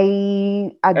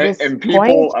I at this and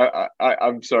people, point,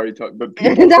 I'm sorry, but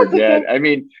people forget. Okay. I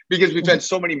mean, because we've had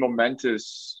so many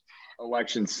momentous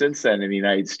elections since then in the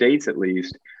United States, at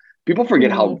least. People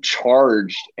forget how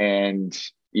charged and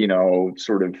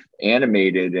sort of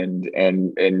animated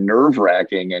and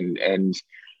nerve-wracking and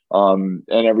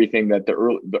everything that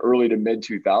the early to mid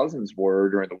 2000s were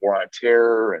during the war on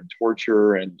terror and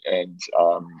torture and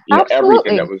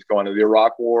everything that was going on, the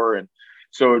Iraq War. And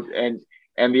so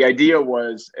and the idea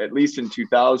was, at least in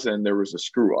 2000, there was a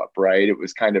screw up, right? It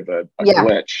was kind of a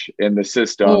glitch in the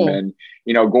system. And,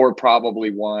 Gore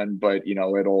probably won, but,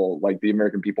 it'll, like, the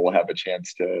American people will have a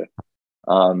chance to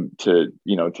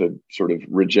sort of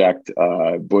reject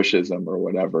Bushism or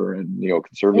whatever, and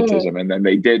neoconservatism. And then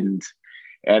they didn't.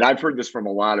 And I've heard this from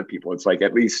a lot of people. It's like,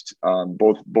 at least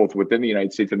both within the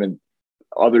United States and then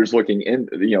others looking in,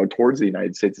 towards the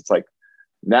United States, it's like,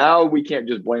 now we can't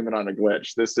just blame it on a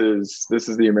glitch. This is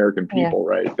the American people,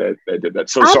 right? That did that.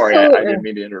 So sorry, I didn't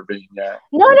mean to intervene. Yeah.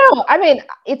 No. I mean,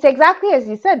 it's exactly as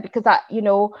you said, because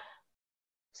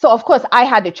so of course I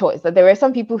had a choice, but there were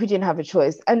some people who didn't have a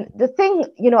choice. And the thing,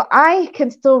 I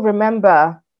can still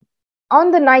remember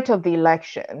on the night of the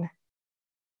election,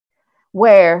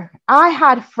 where I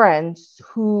had friends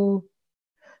who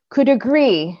could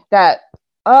agree that,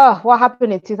 what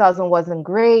happened in 2000 wasn't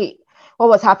great. What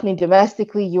was happening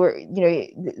domestically,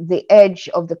 the edge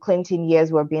of the Clinton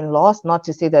years were being lost. Not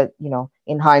to say that,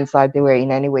 in hindsight, they were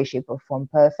in any way, shape, or form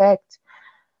perfect.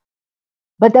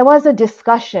 But there was a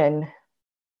discussion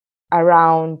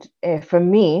around, for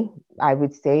me, I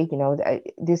would say,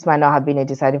 this might not have been a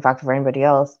deciding factor for anybody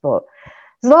else, but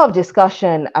there's a lot of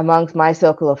discussion amongst my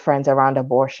circle of friends around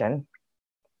abortion,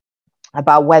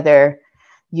 about whether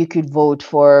you could vote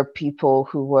for people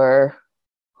who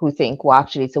think, well,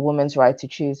 actually, it's a woman's right to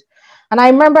choose. And I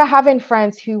remember having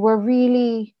friends who were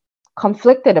really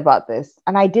conflicted about this.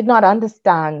 And I did not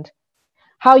understand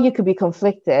how you could be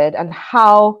conflicted and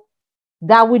how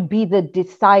that would be the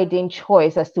deciding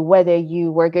choice as to whether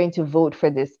you were going to vote for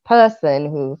this person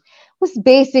who was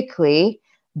basically,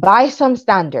 by some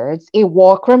standards, a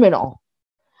war criminal.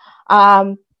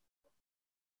 And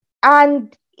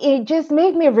it just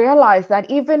made me realize that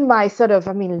even my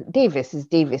Davis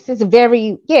is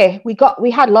very,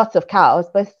 we had lots of cows,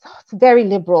 but it's a very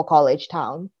liberal college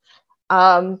town.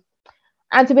 And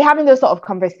to be having those sort of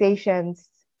conversations,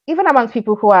 even amongst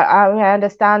people who I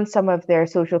understand some of their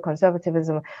social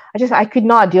conservatism, I could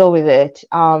not deal with it.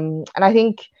 And I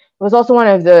think it was also one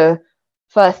of the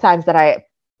first times that I,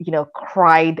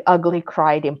 cried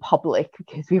in public,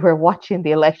 because we were watching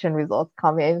the election results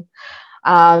come in.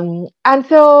 And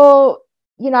so,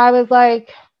 I was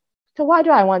like, so what do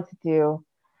I want to do?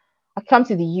 I come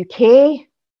to the UK,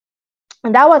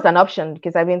 and that was an option,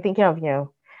 because I've been thinking of,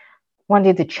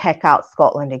 wanting to check out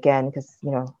Scotland again, because,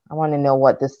 I want to know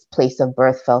what this place of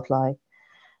birth felt like.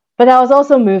 But I was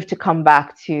also moved to come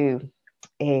back to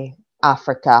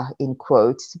Africa, in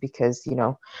quotes, because,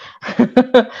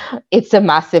 it's a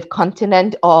massive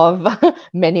continent of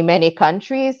many, many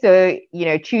countries. So,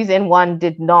 choosing one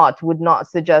would not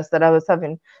suggest that I was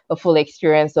having a full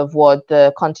experience of what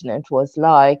the continent was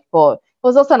like. But it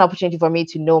was also an opportunity for me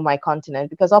to know my continent,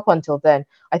 because up until then,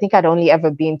 I think I'd only ever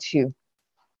been to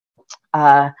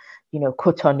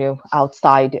Cotonou,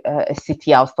 outside a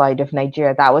city outside of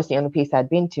Nigeria. That was the only place I'd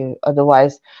been to.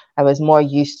 Otherwise, I was more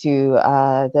used to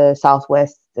the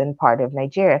southwestern part of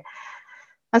Nigeria.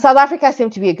 And South Africa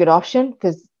seemed to be a good option,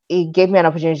 because it gave me an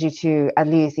opportunity to, at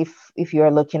least if you're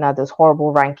looking at those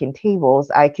horrible ranking tables,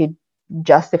 I could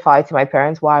justify to my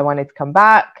parents why I wanted to come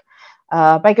back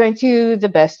by going to the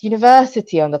best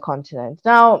university on the continent.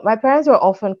 Now, my parents were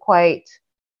often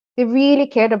they really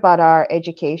cared about our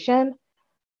education.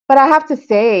 But I have to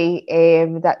say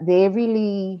that they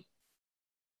really,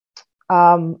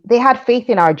 they had faith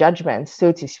in our judgment,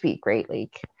 so to speak, right?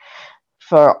 Like,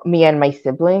 for me and my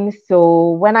siblings.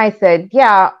 So when I said,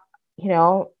 I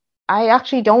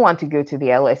actually don't want to go to the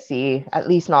LSE, at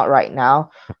least not right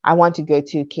now. I want to go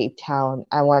to Cape Town.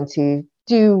 I want to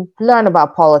learn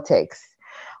about politics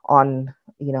on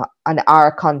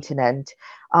our continent.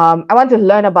 I want to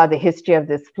learn about the history of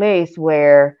this place,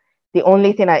 where the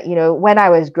only thing when I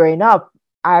was growing up,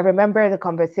 I remember the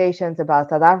conversations about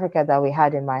South Africa that we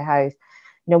had in my house.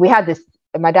 We had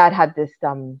my dad had this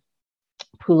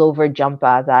pullover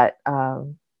jumper that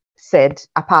said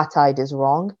apartheid is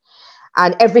wrong.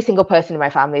 And every single person in my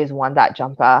family has worn that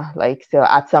jumper. Like, so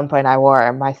at some point I wore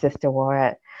it, my sister wore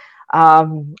it.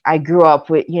 I grew up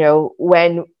with,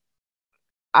 when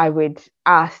I would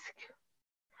ask,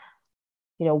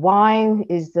 why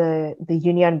is the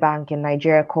Union Bank in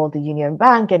Nigeria called the Union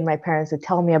Bank? And my parents would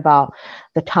tell me about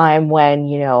the time when,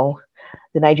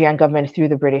 the Nigerian government threw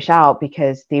the British out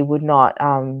because they would not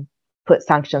put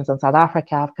sanctions on South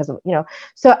Africa because of,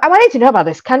 So I wanted to know about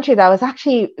this country that was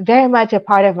actually very much a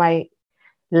part of my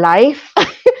life.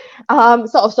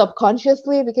 sort of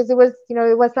subconsciously, because it was,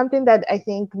 it was something that I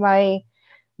think my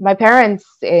parents,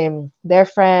 their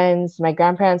friends, my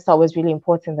grandparents thought was really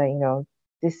important, that,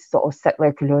 this sort of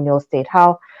settler colonial state,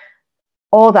 how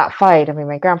all that fight, I mean,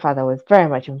 my grandfather was very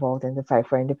much involved in the fight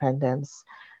for independence,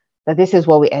 that this is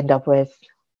what we end up with,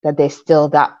 that there's still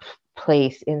that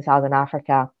place in Southern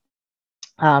Africa.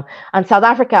 And South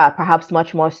Africa, perhaps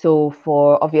much more so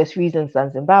for obvious reasons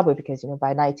than Zimbabwe, because,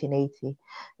 by 1980,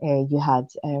 you had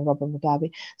Robert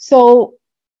Mugabe. So,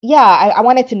 yeah, I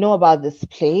wanted to know about this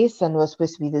place, and it was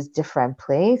supposed to be this different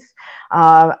place.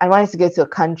 I wanted to go to a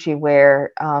country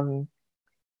where, and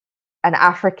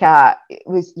Africa, it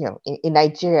was, in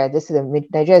Nigeria,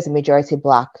 Nigeria is a majority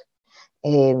Black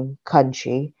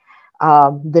country.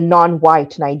 The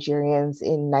non-white Nigerians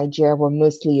in Nigeria were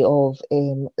mostly of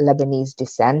Lebanese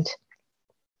descent,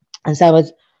 and so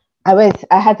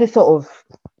I had this sort of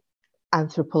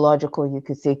anthropological, you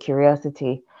could say,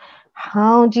 curiosity.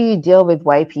 How do you deal with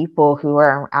white people who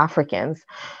are Africans?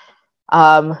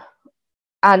 And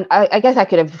I guess I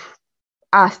could have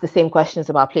asked the same questions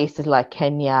about places like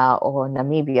Kenya or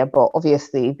Namibia, but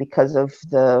obviously, because of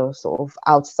the sort of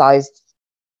outsized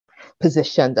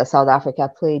position that South Africa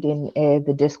played in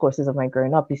the discourses of my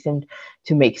growing up, it seemed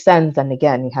to make sense. And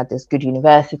again, we had this good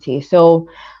university. So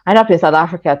I ended up in South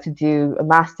Africa to do a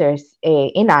master's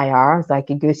in IR, so I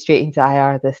could go straight into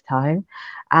IR this time.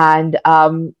 And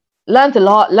learned a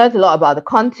lot about the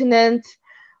continent.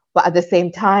 But at the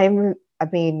same time, I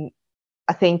mean,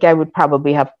 I think I would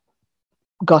probably have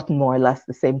gotten more or less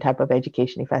the same type of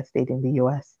education if I stayed in the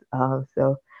US.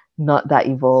 So not that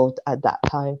evolved at that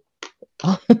time.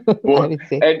 Well,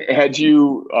 and had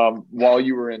you, while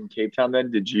you were in Cape Town, then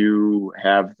did you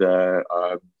have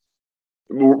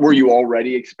were you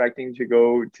already expecting to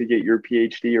go to get your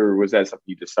PhD, or was that something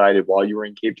you decided while you were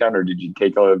in Cape Town, or did you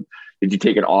take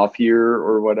an off year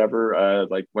or whatever?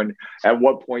 At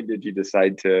what point did you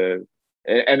decide to,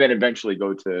 and then eventually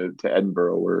go to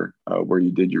Edinburgh, where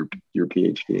you did your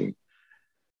PhD?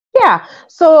 Yeah.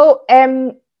 So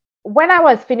when I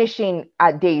was finishing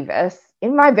at Davis,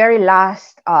 in my very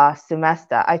last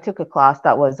semester, I took a class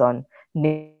that was on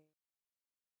NATO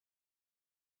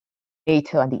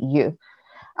and the EU.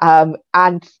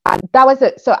 And that was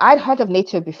it. So I'd heard of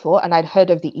NATO before, and I'd heard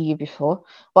of the EU before,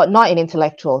 but not in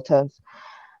intellectual terms.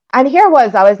 And I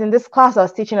was in this class, I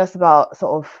was teaching us about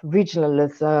sort of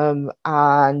regionalism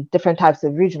and different types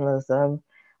of regionalism.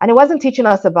 And it wasn't teaching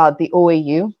us about the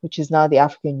OAU, which is now the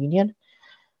African Union.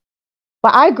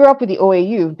 But I grew up with the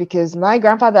OAU because my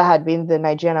grandfather had been the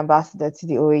Nigerian ambassador to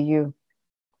the OAU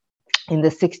in the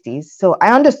 60s. So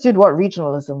I understood what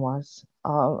regionalism was.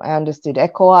 I understood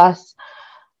ECOWAS,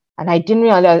 and I didn't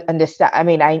really understand. I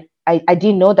mean, I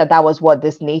didn't know that was what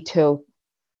this NATO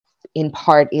in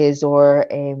part is, or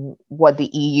what the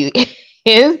EU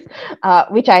is,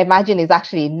 which I imagine is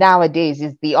actually nowadays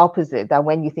is the opposite, that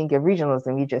when you think of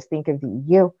regionalism, you just think of the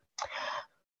EU.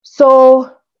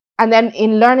 So, and then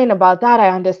in learning about that, I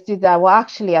understood that, well,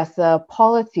 actually, as a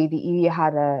polity, the EU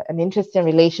had an interesting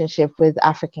relationship with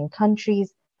African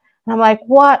countries. And I'm like,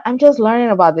 what? I'm just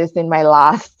learning about this in my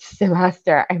last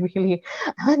semester. In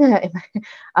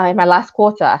my last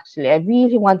quarter, actually, I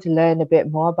really want to learn a bit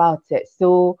more about it.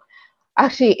 So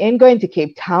actually, in going to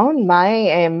Cape Town,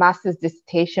 my master's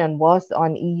dissertation was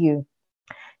on EU,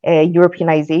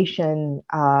 Europeanization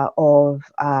of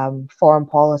foreign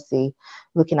policy,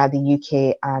 looking at the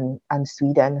UK and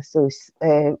Sweden. So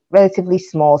relatively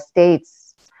small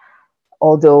states,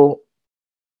 although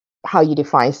how you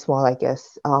define small, I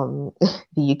guess, the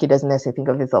UK doesn't necessarily think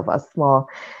of itself as small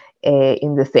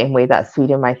in the same way that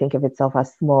Sweden might think of itself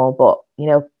as small, but,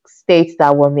 states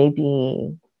that were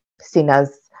maybe seen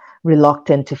as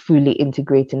reluctant to fully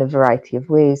integrate in a variety of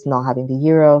ways, not having the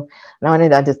euro. And I wanted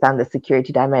to understand the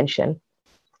security dimension.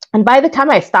 And by the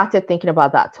time I started thinking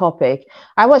about that topic,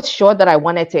 I was sure that I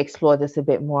wanted to explore this a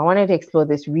bit more. I wanted to explore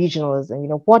this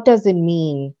regionalism. What does it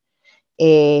mean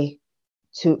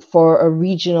for a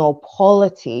regional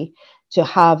polity to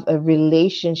have a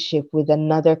relationship with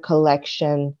another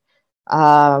collection,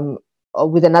 or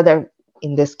with another,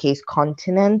 in this case,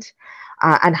 continent?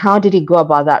 And how did he go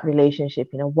about that relationship?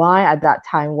 Why at that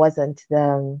time wasn't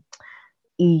the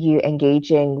EU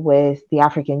engaging with the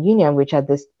African Union, which at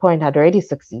this point had already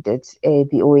succeeded the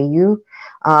OAU,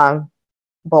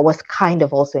 but was kind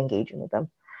of also engaging with them?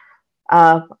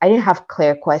 I didn't have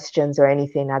clear questions or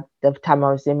anything at the time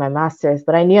I was doing my master's,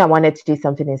 but I knew I wanted to do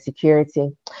something in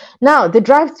security. Now, the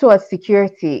drive towards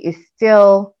security is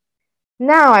still,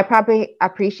 now I probably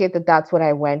appreciate that that's what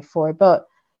I went for, but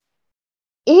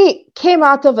it came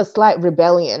out of a slight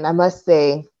rebellion, I must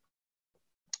say,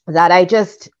 that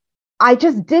I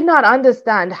just did not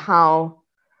understand how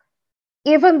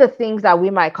even the things that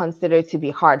we might consider to be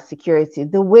hard security,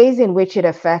 the ways in which it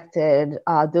affected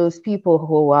those people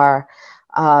who are,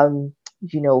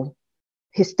 you know,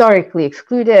 historically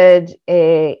excluded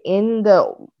in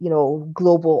the, you know,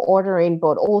 global ordering,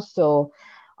 but also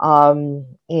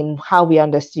in how we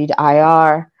understood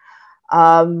IR,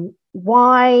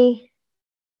 why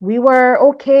we were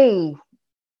okay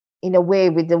in a way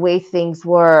with the way things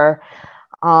were,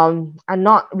 and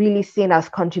not really seen as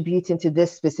contributing to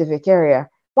this specific area.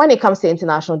 When it comes to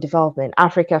international development,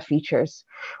 Africa features.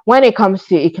 When it comes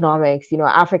to economics, you know,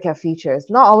 Africa features.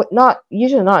 Not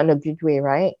usually not in a good way,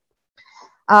 right?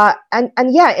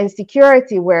 And yeah, in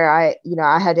security, where I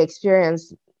had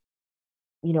experienced,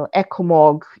 you know,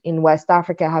 ECOMOG in West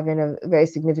Africa having a very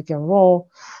significant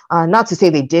role. Not to say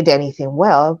they did anything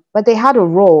well, but they had a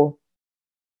role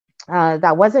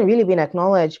that wasn't really being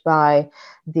acknowledged by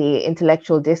the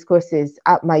intellectual discourses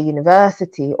at my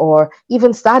university or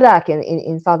even SADC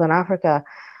in Southern Africa.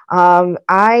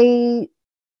 I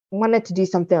wanted to do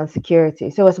something on security.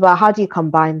 So it's about how do you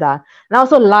combine that? And I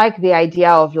also like the idea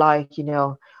of, like, you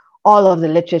know, all of the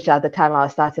literature at the time I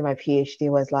was starting my PhD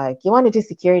was like, you want to do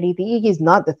security? The EEG is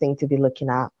not the thing to be looking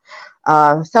at.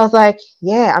 So I was like,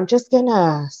 yeah, I'm just going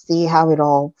to see how it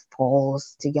all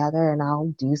falls together and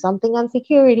I'll do something on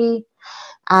security.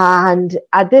 And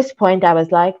at this point, I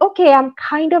was like, okay, I'm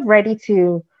kind of ready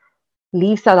to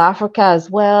leave South Africa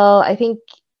as well. I think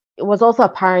it was also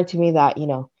apparent to me that, you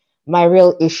know, my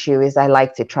real issue is I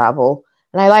like to travel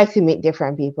and I like to meet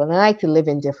different people and I like to live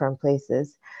in different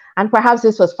places. And perhaps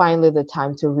this was finally the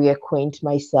time to reacquaint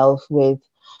myself with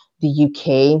the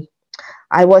UK.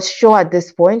 I was sure at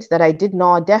this point that I did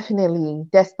not, definitely,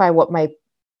 despite what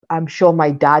I'm sure my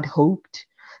dad hoped,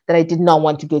 that I did not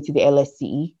want to go to the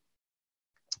LSE.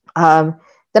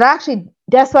 That actually,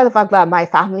 despite the fact that my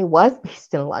family was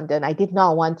based in London, I did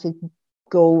not want to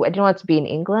go, I didn't want to be in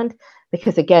England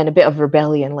because, again, a bit of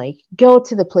rebellion, like go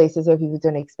to the places where people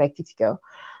don't expect you to go.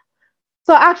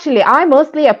 So actually, I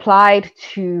mostly applied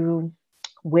to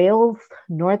Wales,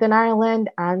 Northern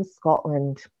Ireland, and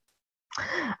Scotland.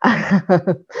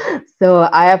 So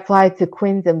I applied to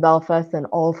Queen's in Belfast and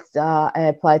Ulster. I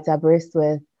applied to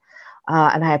Aberystwyth,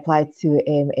 and I applied to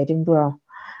Edinburgh.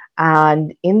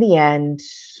 And in the end,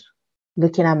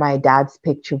 looking at my dad's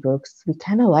picture books, we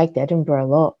kind of liked Edinburgh a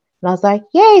lot. And I was like,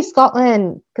 yay,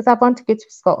 Scotland, because I want to go to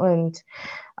Scotland.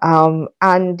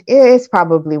 And it is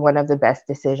probably one of the best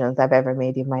decisions I've ever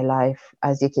made in my life.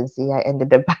 As you can see, I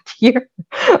ended up back here.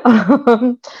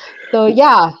 So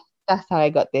yeah, that's how I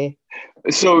got there.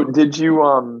 So did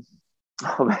you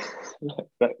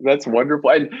that's wonderful.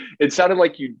 And it sounded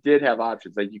like you did have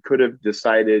options. Like you could have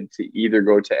decided to either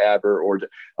go to Aber or to,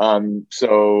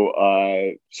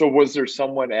 so was there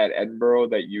someone at Edinburgh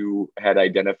that you had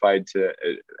identified to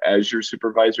as your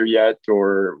supervisor yet,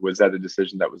 or was that a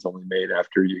decision that was only made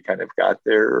after you kind of got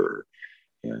there? Or,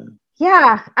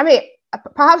 yeah, I mean,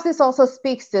 perhaps this also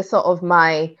speaks to sort of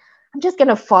I'm just going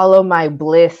to follow my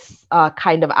bliss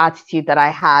kind of attitude that I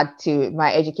had to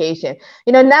my education.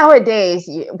 You know, nowadays,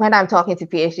 when I'm talking to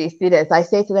PhD students, I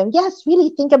say to them, yes,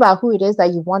 really think about who it is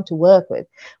that you want to work with.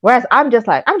 Whereas I'm just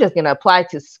like, I'm just going to apply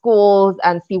to schools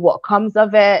and see what comes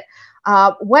of it.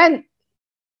 When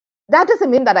that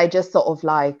doesn't mean that I just sort of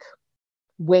like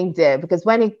winged it, because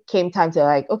when it came time to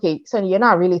like, okay, so you're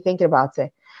not really thinking about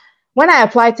it. When I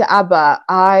applied to ABBA,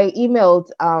 I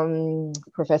emailed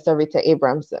Professor Rita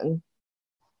Abramson.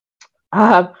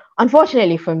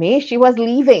 Unfortunately for me, she was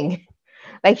leaving.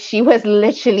 Like she was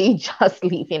literally just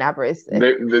leaving Aberystwyth.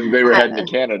 They were heading to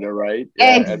Canada, right?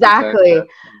 Yeah, exactly.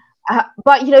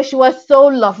 But, you know, she was so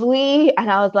lovely.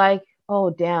 And I was like, oh,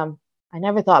 damn, I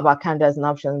never thought about Canada as an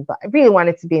option, but I really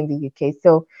wanted to be in the UK.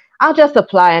 So I'll just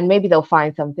apply and maybe they'll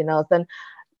find something else. And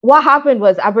what happened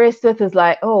was Aberystwyth was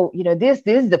like, oh, you know, this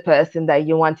is the person that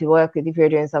you want to work with if you're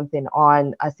doing something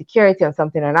on security and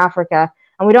something in Africa.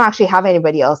 And we don't actually have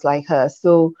anybody else like her.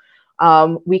 So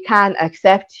we can't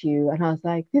accept you. And I was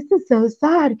like, this is so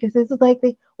sad because this is like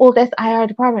the oldest IR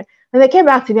department. And they came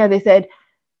back to me and they said,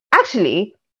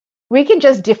 actually, we can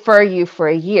just defer you for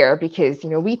a year because, you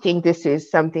know, we think this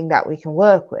is something that we can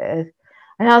work with.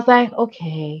 And I was like,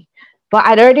 okay. But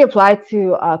I'd already applied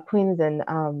to Queen's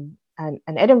and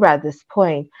Edinburgh at this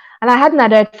point. And I hadn't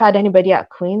identified anybody at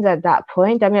Queen's at that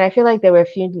point. I mean, I feel like there were a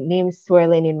few names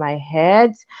swirling in my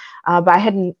head, but I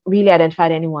hadn't really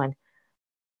identified anyone.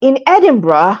 In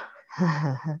Edinburgh,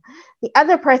 the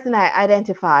other person I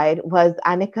identified was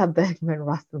Annika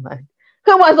Bergman-Rosselman,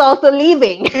 who was also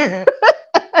leaving.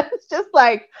 It's just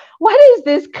like, what is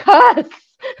this curse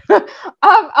of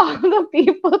all the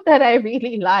people that I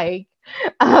really like?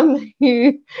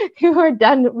 who are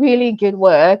done really good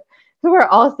work, who are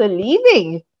also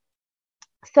leaving.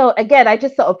 So again, I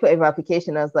just sort of put in my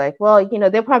application. I was like, well,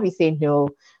 they'll probably say no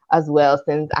as well,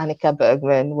 since Annika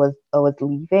Bergman was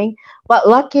leaving. But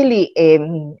luckily,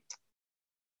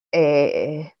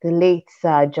 the late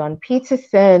John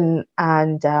Peterson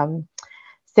and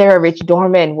Sarah Rich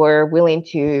Dorman were willing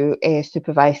to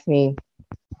supervise me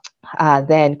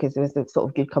then, because it was a sort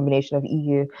of good combination of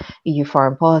EU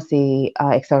foreign policy,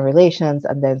 external relations,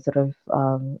 and then sort of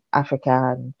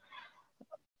African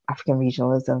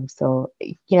regionalism. So,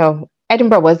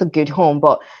 Edinburgh was a good home,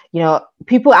 but,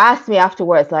 people asked me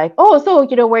afterwards, like, oh, so,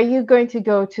 were you going to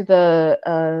go to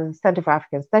the Center for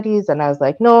African Studies? And I was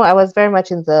like, no, I was very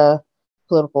much in the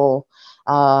political,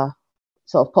 sort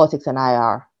of politics and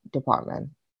IR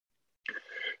department.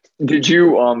 Did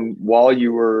you, while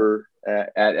you were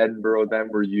at Edinburgh then,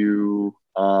 were you,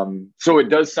 so it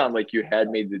does sound like you had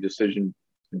made the decision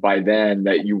by then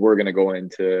that you were going to go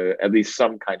into at least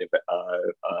some kind of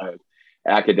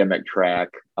academic track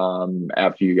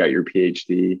after you got your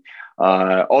PhD.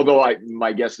 Although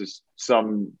my guess is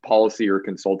some policy or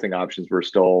consulting options were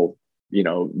still,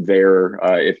 there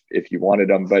if you wanted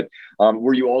them. But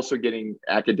were you also getting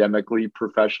academically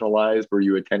professionalized? Were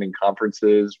you attending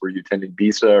conferences? Were you attending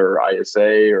BISA or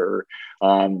ISA, or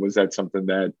was that something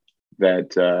that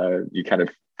you kind of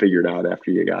figured out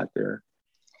after you got there?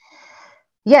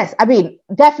 Yes, I mean,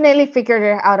 definitely figured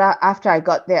it out after I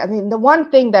got there. I mean, the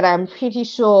one thing that I'm pretty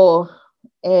sure,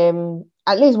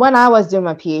 at least when I was doing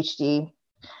my PhD,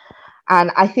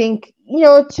 and I think,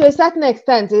 to a certain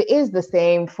extent, it is the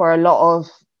same for a lot of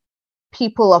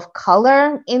people of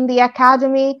color in the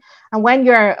academy. And when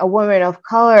you're a woman of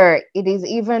color, it is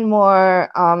even more,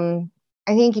 I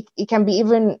think it can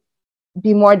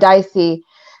be more dicey,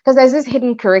 because there's this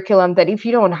hidden curriculum that if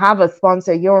you don't have a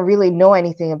sponsor, you don't really know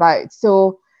anything about.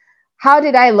 So how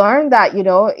did I learn that?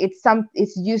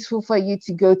 It's useful for you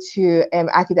to go to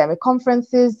academic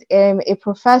conferences. A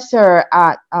professor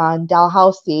at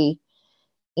Dalhousie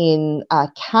in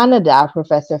Canada,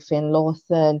 Professor Finn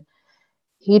Lawson,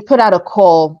 he'd put out a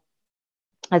call.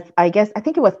 I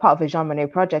think it was part of a Jean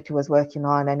Monnet project he was working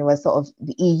on, and it was sort of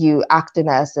the EU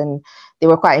activeness, and they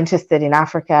were quite interested in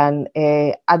Africa. And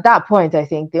at that point, I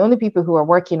think the only people who were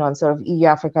working on sort of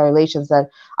EU-Africa relations that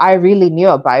I really knew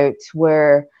about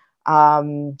were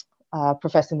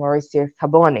Professor Mauricio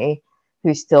Carbone,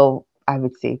 who's still, I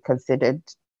would say, considered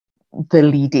the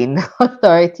leading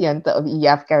authority on sort of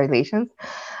EU-Africa relations.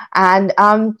 And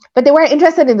but they were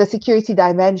interested in the security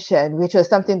dimension, which was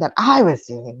something that I was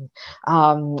doing.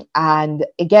 And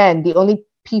again, the only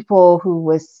people who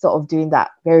was sort of doing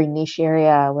that very niche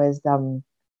area was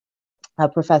a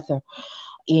professor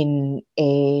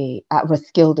at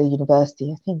Roskilde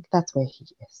University. I think that's where he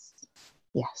is.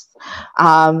 Yes.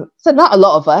 So not a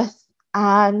lot of us,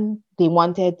 and they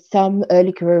wanted some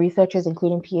early career researchers,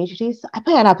 including PhDs. So I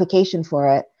put an application for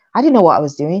it. I didn't know what I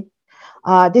was doing.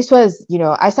 This was,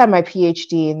 I started my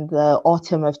PhD in the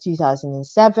autumn of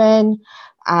 2007,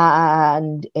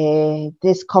 and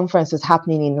this conference was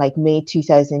happening in like May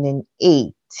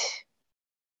 2008.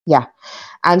 Yeah.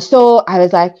 And so I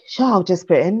was like, sure, I'll just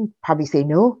put in, probably say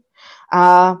no.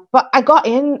 But I got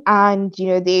in, and,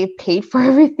 they paid for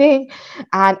everything,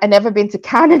 and I'd never been to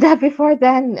Canada before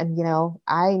then. And,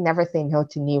 I never say no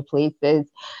to new places.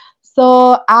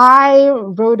 So I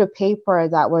wrote a paper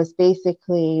that was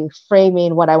basically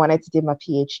framing what I wanted to do my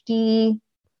PhD.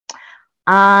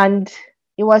 And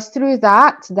it was through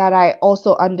that I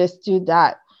also understood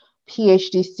that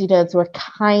PhD students were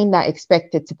kind of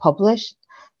expected to publish.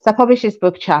 So I published this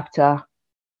book chapter.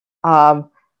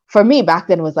 For me back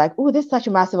then, it was like, oh, this is such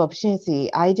a massive opportunity.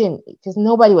 Because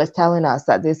nobody was telling us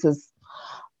that this was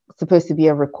supposed to be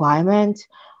a requirement.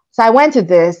 So I went to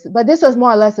this, but this was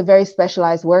more or less a very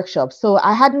specialized workshop. So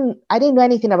I didn't know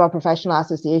anything about professional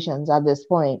associations at this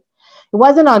point. It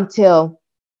wasn't until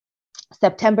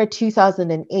September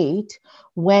 2008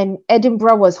 when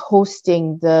Edinburgh was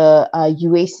hosting the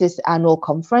UASIS annual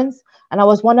conference. And I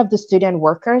was one of the student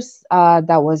workers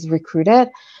that was recruited,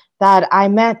 that I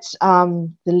met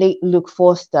the late Luke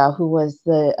Forster, who was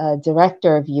the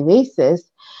director of UASIS.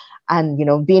 And,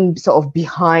 being sort of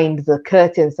behind the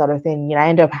curtain sort of thing, I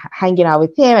ended up hanging out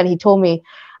with him, and he told me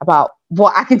about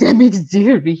what academics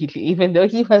do, really, even though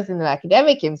he wasn't an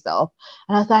academic himself.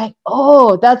 And I was like,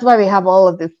 oh, that's why we have all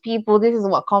of these people. This is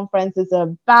what conferences are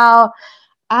about.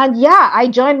 And yeah, I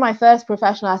joined my first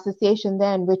professional association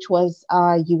then, which was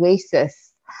UASIS.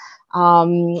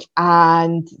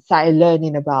 And started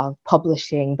learning about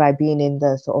publishing by being in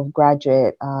the sort of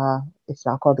graduate, it's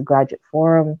now called the Graduate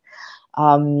Forum.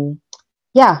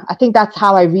 yeah, I think that's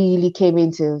how I really came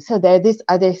into. So there are these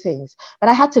other things, but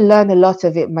I had to learn a lot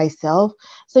of it myself.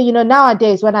 So,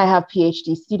 nowadays when I have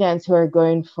PhD students who are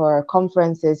going for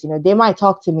conferences, they might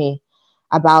talk to me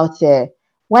about it.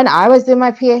 When I was doing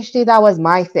my PhD, that was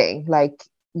my thing. Like,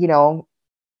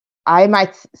 I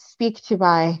might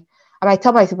I might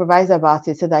tell my supervisor about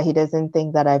it so that he doesn't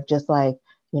think that I've just like,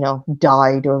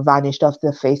 died or vanished off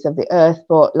the face of the earth.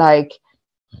 But like,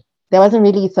 there wasn't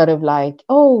really sort of like,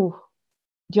 oh,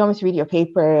 do you want me to read your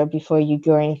paper before you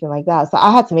go or anything like that? So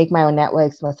I had to make my own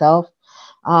networks myself.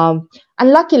 And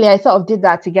luckily I sort of did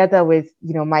that together with,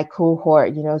 my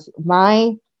cohort,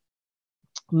 my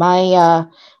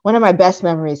one of my best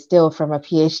memories still from a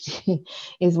PhD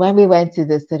is when we went to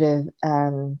this sort of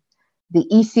the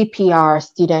ECPR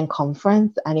student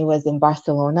conference, and it was in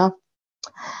Barcelona.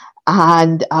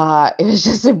 And it was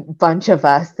just a bunch of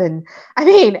us. And I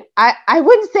mean, I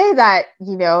wouldn't say that,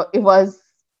 it was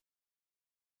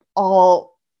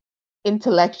all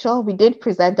intellectual. We did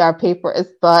present our papers,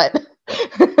 but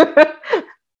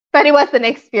but it was an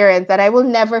experience that I will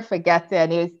never forget it.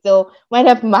 And it was still one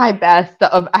of my best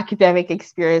of academic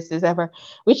experiences ever,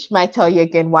 which might tell you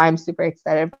again why I'm super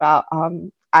excited about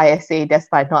ISA,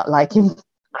 despite not liking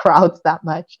crowds that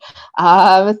much.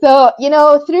 So,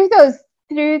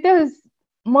 through those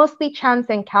mostly chance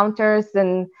encounters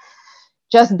and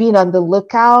just being on the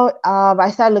lookout,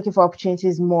 I started looking for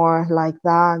opportunities more like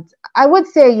that. I would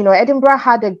say, Edinburgh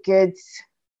had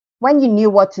when you knew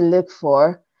what to look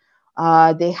for,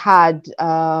 they had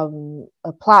a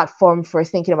platform for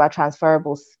thinking about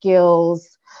transferable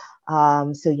skills.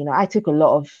 So, I took a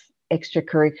lot of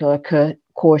extracurricular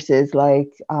courses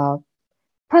like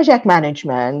project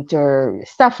management or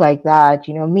stuff like that,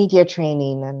 media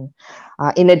training, and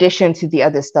in addition to the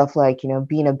other stuff like,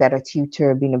 being a better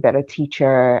tutor, being a better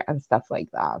teacher and stuff like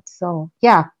that. So,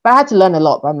 yeah, but I had to learn a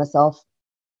lot by myself.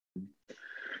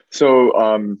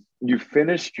 So you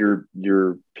finished your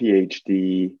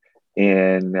PhD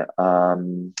in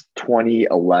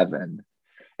 2011.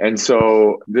 And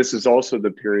so this is also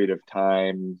the period of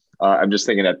time, I'm just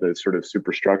thinking at the sort of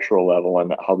superstructural level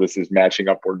and how this is matching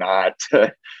up or not,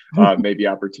 maybe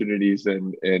opportunities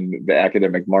in the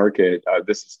academic market.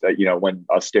 This is, when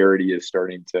austerity is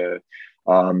starting to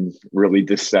really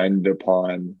descend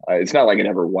upon, it's not like it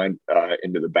ever went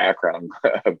into the background,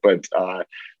 but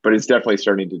it's definitely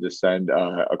starting to descend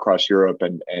across Europe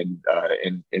and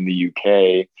in the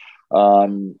UK.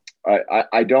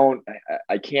 I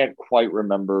can't quite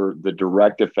remember the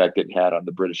direct effect it had on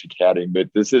the British Academy, but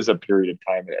this is a period of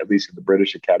time, at least in the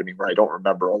British Academy, where I don't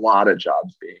remember a lot of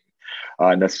jobs being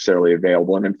necessarily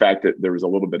available. And in fact, there was a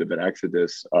little bit of an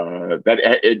exodus that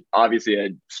it obviously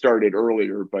had started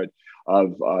earlier, but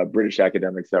of British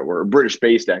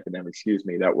British-based academics,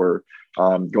 that were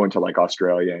going to like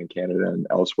Australia and Canada and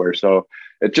elsewhere. So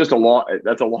it's just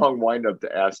that's a long windup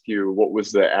to ask you, what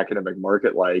was the academic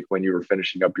market like when you were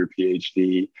finishing up your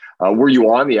PhD? Were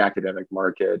you on the academic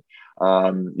market?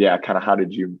 Kind of how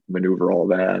did you maneuver all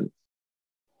that?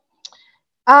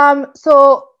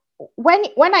 So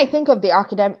when I think of the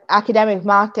academic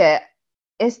market,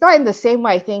 it's not in the same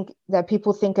way I think that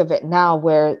people think of it now,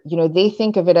 where, they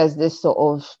think of it as this sort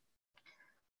of,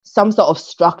 some sort of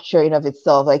structure in of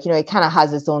itself. Like, it kind of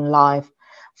has its own life.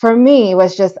 For me, it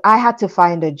was just, I had to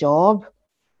find a job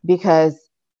because,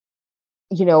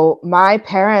 my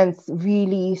parents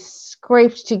really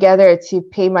scraped together to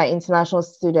pay my international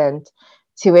student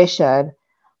tuition.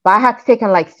 But I had to take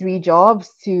on like 3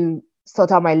 jobs to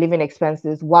sort out my living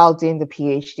expenses while doing the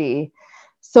PhD.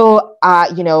 So, I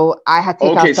had to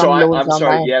take out some loans. I'm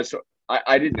sorry. Yeah. So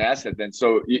I didn't ask that then.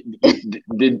 So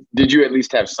did you at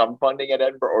least have some funding at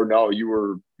Edinburgh, or no? You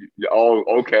were,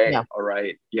 okay. No. All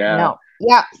right. Yeah. No.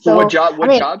 Yeah. So what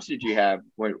jobs did you have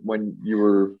when you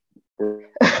were?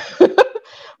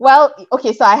 Well,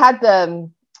 okay. So I had the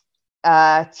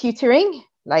tutoring,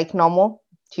 like normal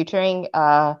tutoring,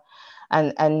 and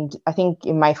I think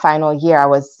in my final year I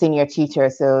was senior tutor,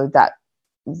 so that,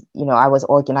 I was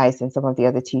organizing some of the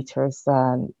other tutors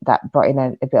that brought in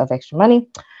a bit of extra money.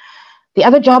 The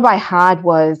other job I had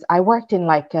was I worked in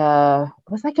it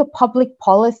was like a public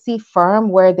policy firm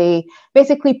where they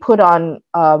basically put on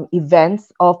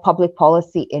events of public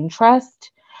policy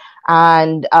interest,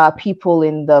 and people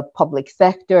in the public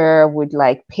sector would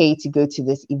like pay to go to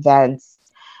these events.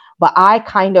 But I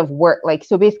kind of worked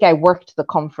so basically I worked the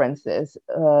conferences.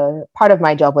 Part of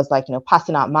my job was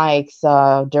passing out mics,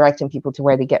 directing people to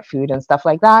where they get food and stuff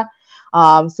like that.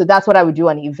 So that's what I would do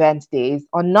on event days.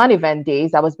 On non-event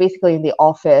days, I was basically in the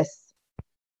office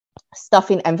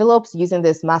stuffing envelopes using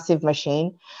this massive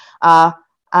machine.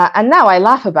 And now I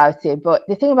laugh about it. But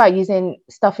the thing about using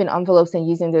stuff in envelopes and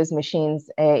using those machines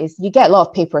is you get a lot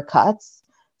of paper cuts.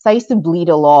 So I used to bleed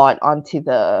a lot onto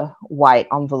the white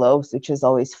envelopes, which was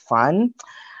always fun.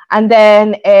 And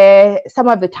then some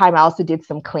of the time I also did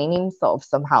some cleaning, sort of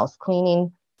some house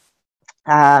cleaning.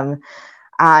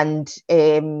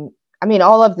 I mean,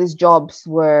 all of these jobs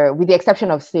were, with the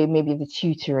exception of, say, maybe the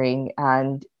tutoring,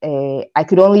 and I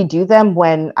could only do them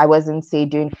when I wasn't, say,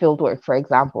 doing field work, for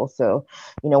example. So,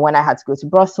 when I had to go to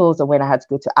Brussels or when I had to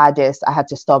go to Addis, I had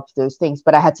to stop those things,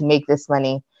 but I had to make this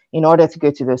money in order to go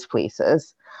to those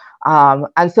places.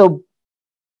 And so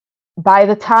by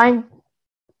the time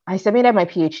I submitted my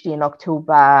PhD in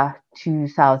October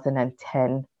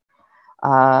 2010,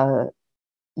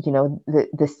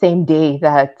 the same day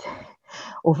that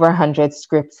over 100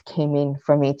 scripts came in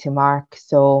for me to mark.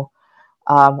 So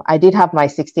I did have my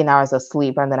 16 hours of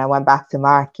sleep, and then I went back to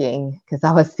marking because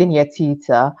I was senior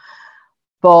tutor.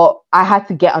 But I had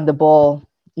to get on the ball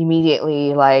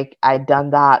immediately. Like, I'd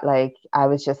done that. Like, I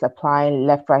was just applying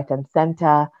left, right, and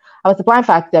center. I was applying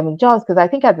for academic jobs because I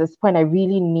think at this point I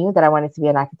really knew that I wanted to be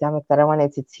an academic, that I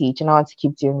wanted to teach, and I wanted to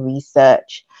keep doing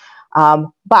research.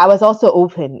 But I was also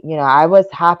open. I was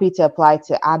happy to apply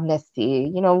to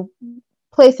Amnesty,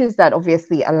 places that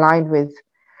obviously aligned with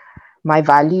my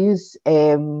values,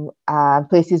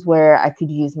 places where I could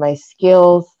use my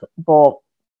skills, but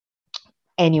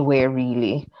anywhere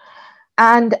really.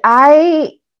 And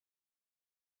I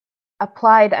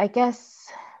applied, I guess,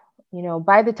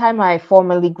 by the time I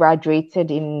formally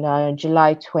graduated in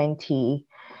July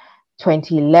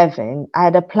 2011, I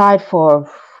had applied for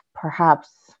perhaps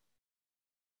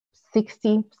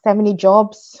 60, 70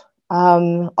 jobs.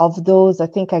 Of those, I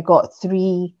think I got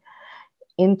 3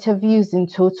 interviews in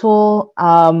total.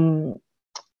 And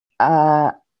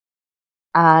I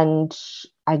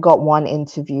got 1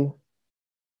 interview.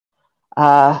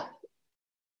 The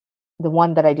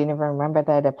one that I didn't even remember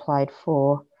that I'd applied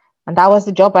for. And that was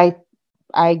the job I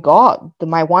got.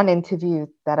 My 1 interview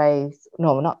that it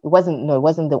wasn't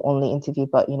the only interview,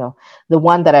 but the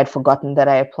one that I'd forgotten that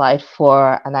I applied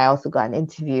for, and I also got an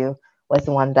interview, was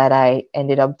the one that I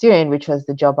ended up doing, which was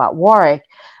the job at Warwick.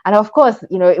 And of course,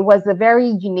 it was a very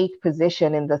unique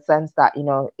position in the sense that,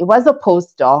 it was a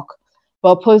postdoc,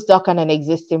 but a postdoc on an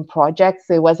existing project.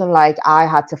 So it wasn't like I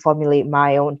had to formulate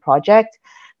my own project,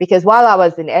 because while I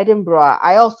was in Edinburgh,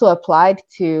 I also applied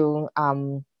to,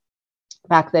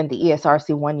 back then, the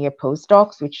ESRC 1-year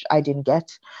postdocs, which I didn't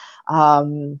get.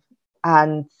 And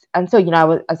so,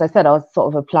 as I said, I was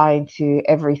sort of applying to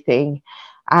everything.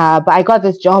 But I got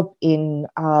this job at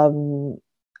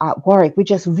Warwick, which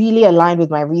just really aligned with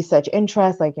my research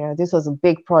interests. Like, this was a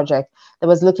big project that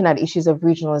was looking at issues of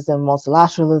regionalism,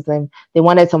 multilateralism. They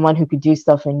wanted someone who could do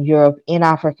stuff in Europe, in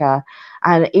Africa.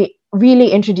 And it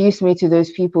really introduced me to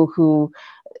those people who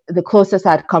the closest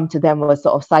I'd come to them was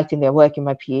sort of citing their work in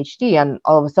my PhD. And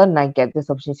all of a sudden I get this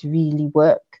opportunity to really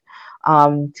work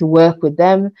with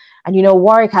them. And,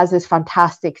 Warwick has this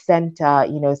fantastic center,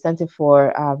 Center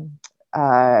for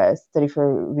Study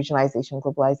for Regionalization and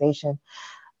Globalization.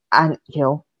 And,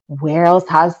 where else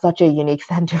has such a unique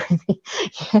center? And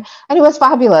it was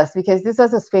fabulous because this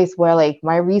was a space where, like,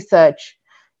 my research,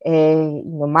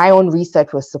 my own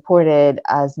research was supported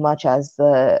as much as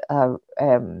the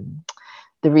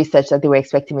research that they were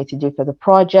expecting me to do for the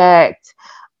project.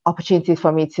 Opportunities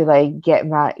for me to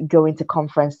go into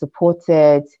conference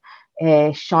supported.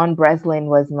 Sean Breslin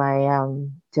was my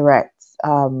direct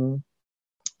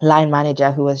line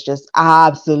manager, who was just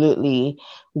absolutely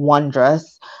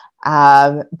wondrous.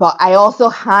 But I also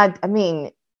had,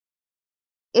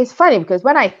 it's funny because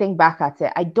when I think back at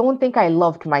it, I don't think I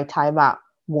loved my time at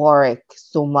Warwick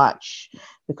so much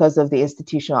because of the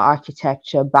institutional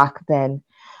architecture back then.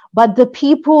 But the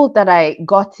people that I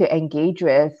got to engage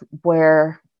with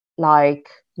were like,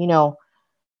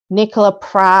 Nicola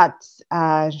Pratt,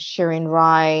 Shirin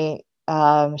Rai,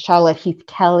 Charlotte Heath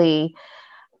Kelly.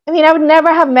 I would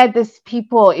never have met these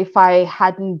people if I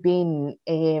hadn't been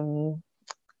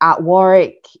at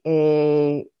Warwick.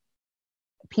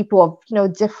 People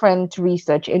of different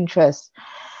research interests,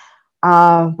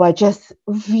 but just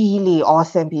really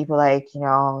awesome people like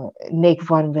Nick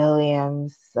Von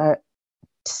Williams,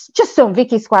 just so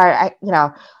Vicky Squire.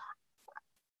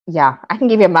 I can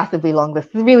give you a massively long list.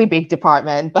 It's a really big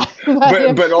department, but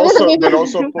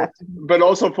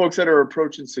also folks that are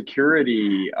approaching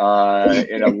security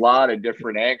in a lot of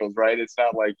different angles, right? It's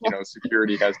not like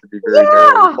security has to be very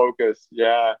narrowly focused.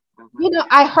 Yeah.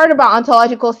 I heard about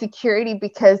ontological security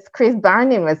because Chris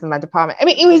Barnum was in my department.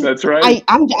 It was. That's right.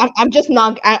 I'm just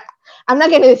not. I'm not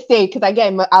going to say because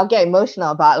I'll get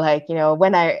emotional about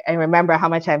when I remember how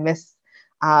much I miss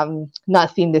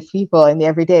not seeing these people in the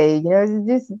everyday,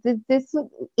 this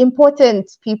important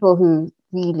people who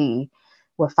really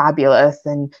were fabulous.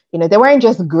 And, they weren't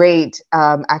just great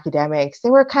academics. They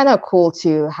were kind of cool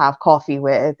to have coffee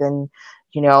with and,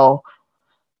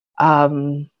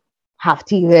 have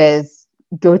tea with,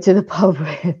 go to the pub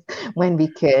with when we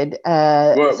could.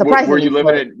 Surprisingly,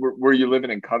 were you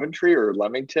living in Coventry or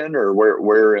Leamington or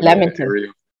where in Leamington. the area?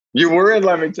 You were in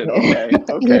Leamington. Okay.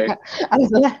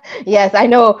 Yeah, yes, I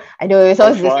know. It was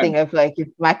always this thing of like, if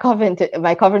my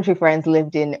Coventry friends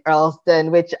lived in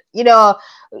Earlston, which,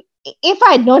 if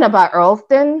I'd known about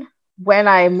Earlston when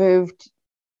I moved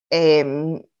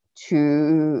to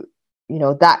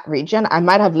that region, I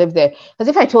might have lived there. As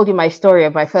if I told you my story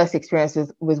of my first experience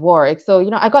with Warwick. So,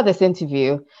 I got this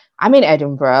interview. I'm in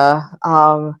Edinburgh.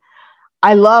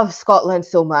 I love Scotland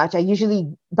so much.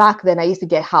 Back then I used to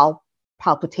get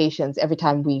palpitations every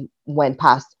time we went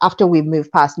past. After we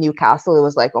moved past Newcastle, it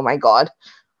was like, oh my God,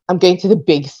 I'm going to the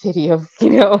big city of,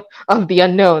 of the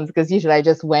unknowns, because usually I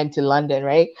just went to London,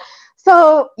 right?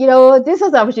 So, this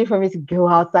was an opportunity for me to go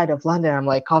outside of London. I'm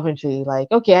like, Coventry, like,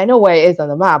 okay, I know where it is on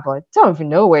the map, but I don't even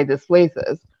know where this place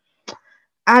is.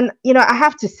 And, I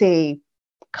have to say,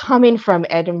 coming from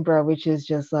Edinburgh, which is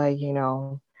just like,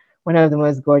 one of the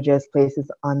most gorgeous places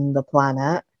on the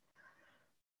planet,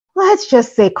 let's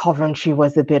just say Coventry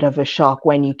was a bit of a shock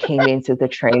when you came into the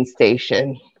train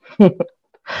station.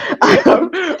 I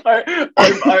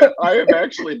have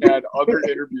actually had other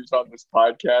interviews on this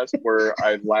podcast where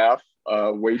I laugh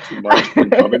way too much when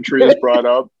Coventry is brought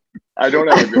up. I don't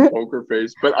have a good poker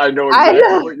face, but I know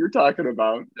exactly what you're talking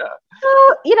about.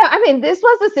 Yeah. This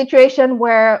was a situation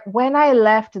where when I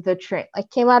left the train, I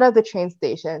came out of the train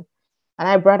station and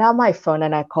I brought out my phone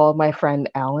and I called my friend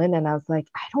Ellen and I was like,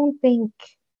 I don't think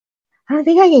I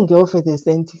can go for this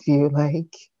interview.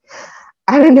 Like,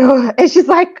 I don't know. And she's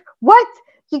like, what?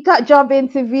 You got job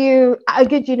interview at a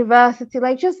good university?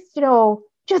 Like, just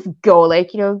go.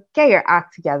 Like, get your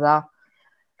act together.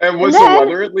 And was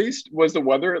the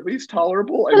weather at least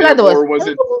tolerable? Or was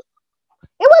it? It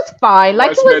was fine.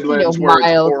 Like, it was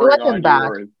mild. It wasn't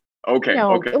bad. Okay.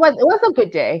 It was a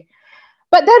good day.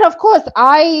 But then, of course,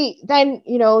 I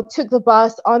took the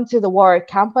bus onto the Warwick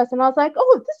campus, and I was like,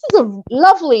 "Oh, this is a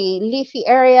lovely leafy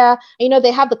area."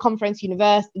 They have the conference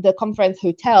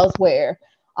hotels where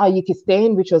you could stay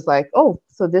in, which was like, "Oh,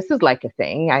 so this is like a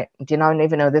thing." I did not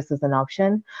even know this was an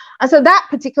option, and so that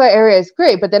particular area is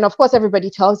great. But then, of course, everybody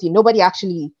tells you nobody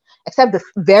actually, except the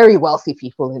very wealthy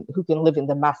people who can live in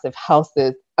the massive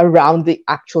houses around the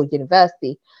actual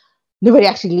university. Nobody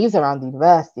actually lives around the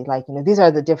university. Like, these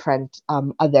are the different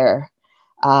other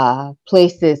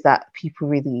places that people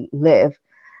really live.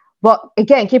 But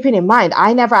again, keeping in mind,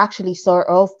 I never actually saw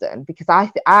Earlston because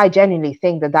I genuinely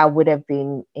think that would have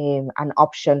been an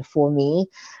option for me,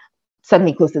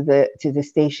 something close to the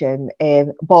station.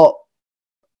 But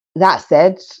that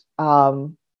said,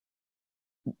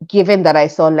 given that I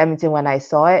saw Leamington when I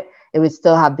saw it, it would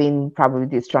still have been probably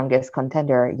the strongest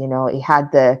contender. It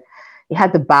had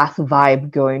the Bath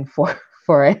vibe going for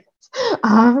it.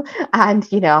 And,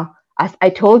 as I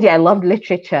told you, I loved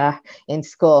literature in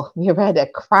school. We read a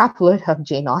crap load of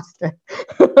Jane Austen.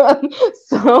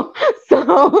 so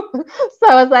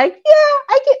I was like, yeah,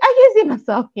 I can see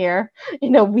myself here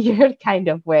in a weird kind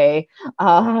of way.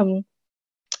 And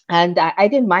I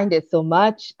didn't mind it so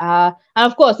much. And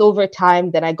of course, over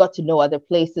time, then I got to know other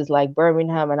places like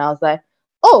Birmingham, and I was like,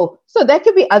 oh, so there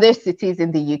could be other cities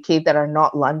in the UK that are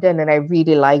not London. And I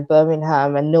really like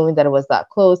Birmingham, and knowing that it was that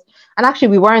close. And actually,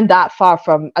 we weren't that far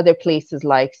from other places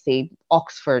like, say,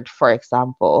 Oxford, for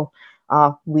example.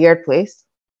 Weird place,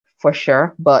 for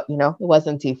sure. But, it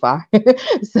wasn't too far.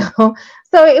 So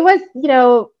it was,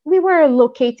 we were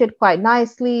located quite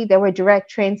nicely. There were direct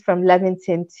trains from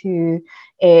Leamington to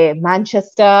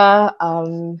Manchester.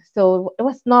 So it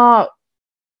was not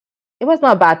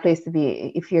a bad place to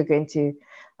be if you're going to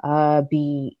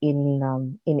be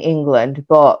in England.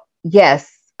 But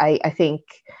yes, I think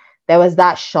there was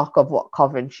that shock of what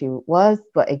Coventry was.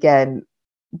 But again,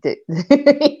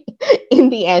 in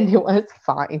the end, it was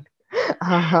fine.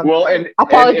 Well, and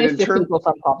apologies to people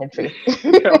from Coventry.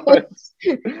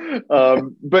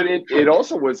 But it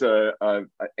also was an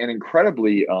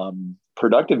incredibly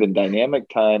productive and dynamic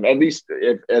time, at least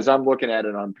as I'm looking at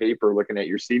it on paper, looking at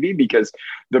your CV, because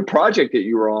the project that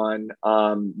you were on,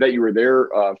 that you were there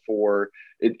for,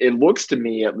 it looks to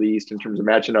me, at least in terms of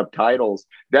matching up titles,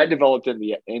 that developed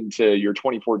into your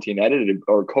 2014 edited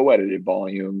or co-edited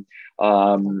volume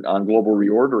on global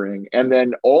reordering. And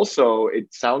then also,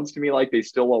 it sounds to me like they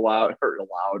still allowed.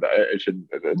 I shouldn't.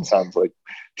 It sounds like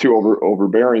too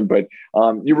overbearing, but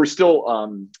you were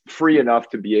still free enough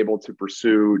to be able to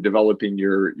pursue developing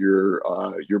your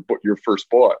first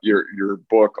book, your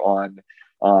book on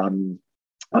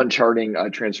charting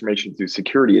transformation through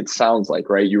security. It sounds like,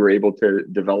 right? You were able to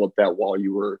develop that while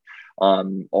you were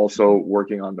also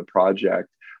working on the project.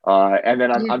 And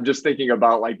then I'm just thinking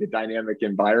about like the dynamic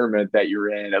environment that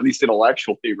you're in, at least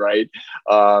intellectually, right?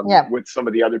 With some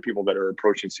of the other people that are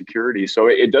approaching security. So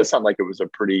it does sound like it was a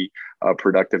pretty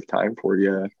productive time for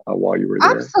you while you were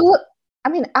there. Absolutely. I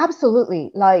mean,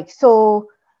 absolutely. Like, so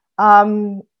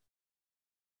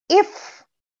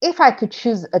if I could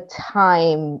choose a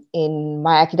time in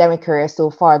my academic career so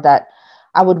far that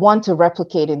I would want to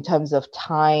replicate in terms of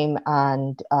time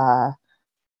and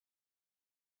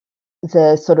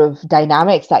the sort of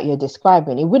dynamics that you're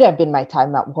describing, it would have been my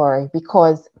time at Warwick,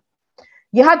 because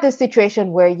you had this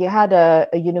situation where you had a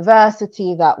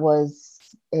university that was,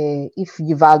 if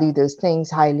you value those things,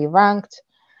 highly ranked.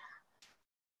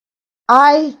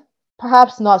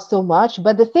 Perhaps not so much,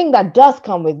 but the thing that does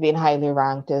come with being highly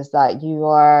ranked is that you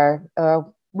are a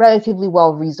relatively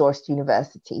well-resourced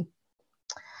university.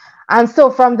 And so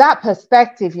from that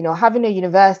perspective, having a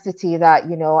university that,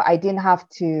 I didn't have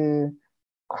to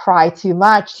cry too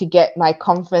much to get my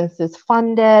conferences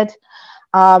funded.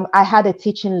 I had a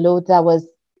teaching load that was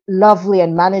lovely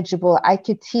and manageable. I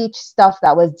could teach stuff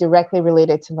that was directly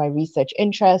related to my research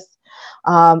interests.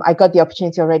 I got the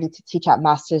opportunity already to teach at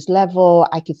master's level.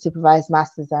 I could supervise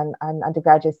master's and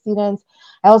undergraduate students.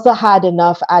 I also had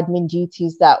enough admin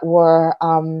duties that were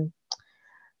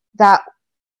that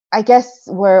I guess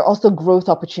were also growth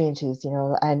opportunities,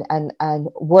 and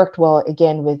worked well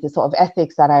again with the sort of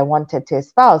ethics that I wanted to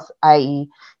espouse, i.e.,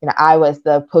 I was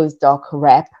the postdoc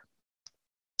rep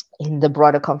in the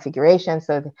broader configuration.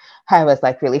 So I was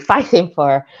like really fighting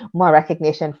for more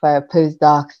recognition for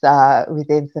postdocs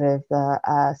within sort of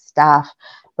the staff,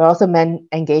 but also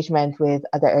engagement with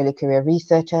other early career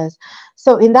researchers.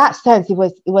 So in that sense, it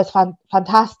was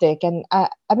fantastic. And I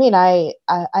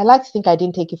like to think I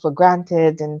didn't take it for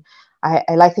granted. And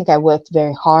I like to think I worked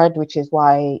very hard, which is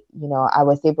why, I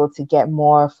was able to get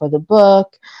more for the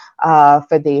book,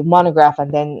 for the monograph,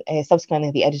 and then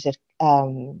subsequently the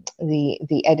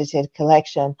edited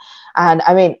collection. And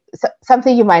I mean,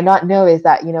 something you might not know is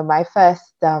that, my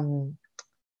first, the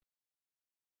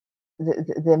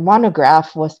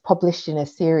monograph was published in a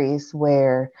series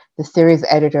where the series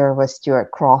editor was Stuart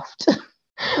Croft.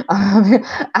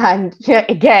 And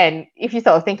again, if you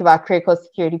sort of think about critical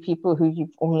security people who you've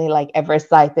only like ever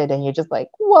cited, and you're just like,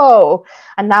 whoa.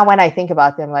 And now when I think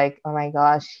about them, like, oh my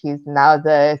gosh, he's now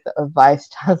the sort of vice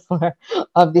chancellor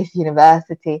of this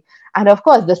university. And of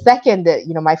course, the second,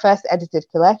 my first edited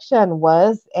collection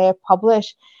was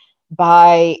published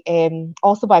by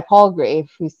also by Paul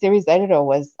Grave, whose series editor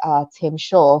was Tim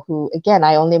Shaw, who again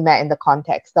I only met in the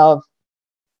context of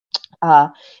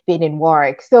being in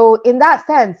Warwick. So in that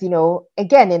sense,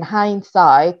 again, in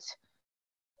hindsight,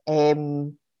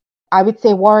 I would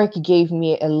say Warwick gave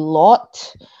me a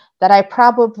lot that I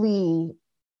probably,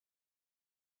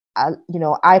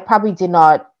 I probably did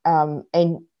not, I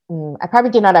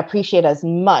probably did not appreciate as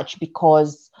much,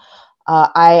 because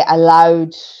I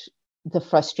allowed the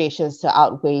frustrations to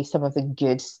outweigh some of the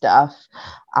good stuff.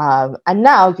 And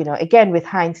now, again, with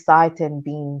hindsight and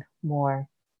being more,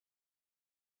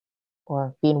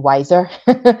 or being wiser,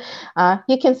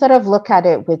 you can sort of look at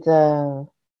it with a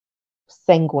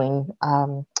sanguine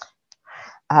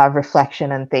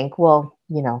reflection and think, well,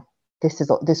 this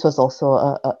was also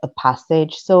a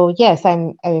passage. So yes,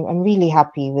 I'm really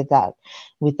happy with that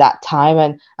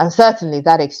time, and certainly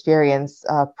that experience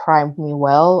primed me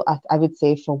well, I would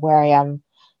say, for where I am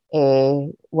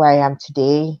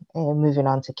today, moving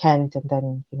on to Kent, and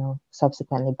then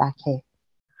subsequently back here.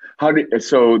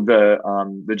 So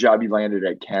the job you landed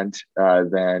at Kent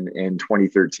then in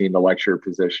 2013, the lecturer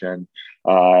position,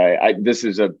 this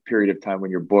is a period of time when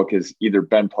your book has either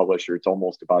been published or it's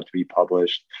almost about to be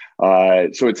published.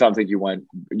 So it sounds like you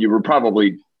were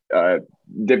probably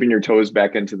dipping your toes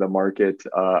back into the market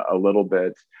a little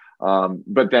bit.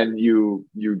 But then you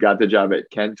got the job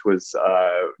at Kent.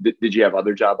 Did you have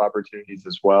other job opportunities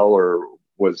as well, or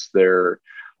was there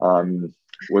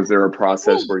a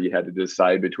process where you had to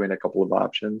decide between a couple of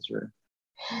options? Or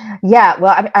yeah,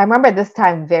 well, I remember this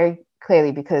time very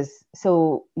clearly, because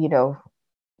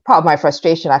part of my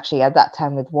frustration actually at that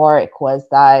time with Warwick was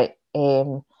that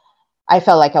I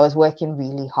felt like I was working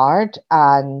really hard,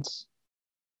 and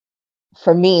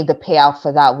for me, the payout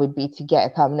for that would be to get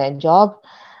a permanent job,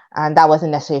 and that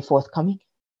wasn't necessarily forthcoming.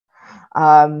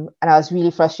 And I was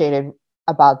really frustrated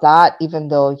about that, even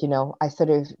though, I sort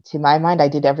of, to my mind, I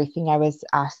did everything I was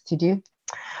asked to do.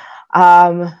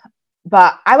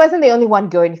 But I wasn't the only one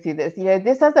going through this.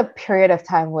 This was a period of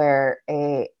time where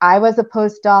I was a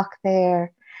postdoc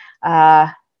there.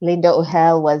 Linda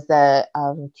O'Hell was a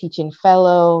teaching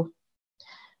fellow.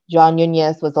 John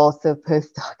Nunez was also a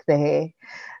postdoc there.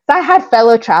 So I had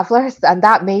fellow travelers, and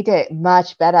that made it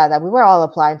much better that we were all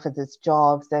applying for these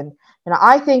jobs. And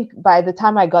I think by the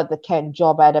time I got the Kent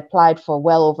job, I'd applied for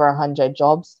well over 100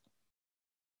 jobs.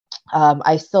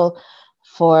 I still,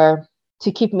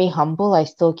 to keep me humble, I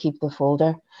still keep the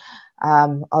folder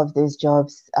of those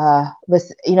jobs. But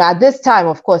at this time,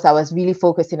 of course, I was really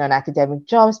focusing on academic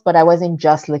jobs, but I wasn't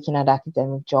just looking at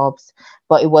academic jobs,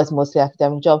 but it was mostly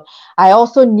academic jobs. I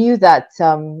also knew that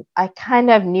I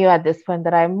kind of knew at this point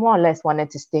that I more or less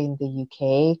wanted to stay in the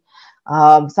UK.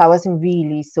 So I wasn't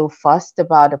really so fussed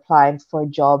about applying for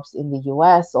jobs in the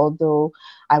US, although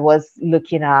I was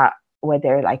looking at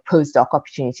whether like postdoc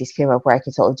opportunities came up where I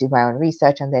could sort of do my own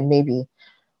research, and then maybe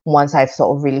once I've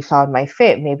sort of really found my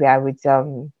fit, maybe I would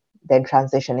then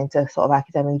transition into a sort of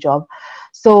academic job.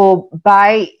 So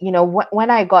by, when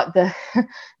I got the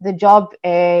job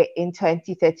in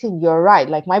 2013, you're right,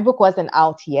 like my book wasn't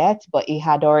out yet, but it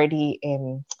had already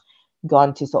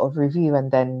gone to sort of review,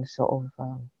 and then sort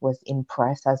of was in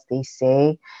press, as they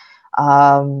say.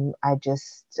 I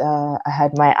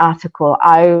had my article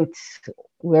out.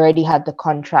 We already had the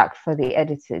contract for the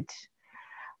edited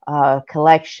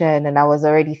collection, and I was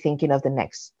already thinking of the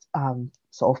next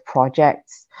sort of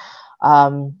projects.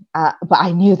 But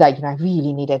I knew that I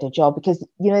really needed a job, because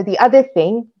the other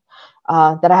thing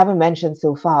that I haven't mentioned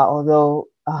so far, although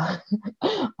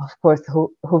of course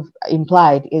who've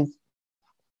implied, is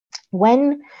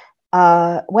when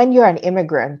you're an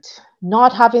immigrant,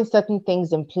 not having certain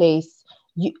things in place,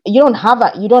 you don't have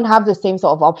the same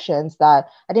sort of options that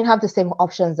I didn't have the same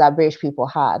options that British people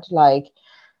had. Like,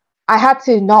 I had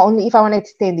to, not only if I wanted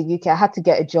to stay in the UK, I had to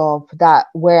get a job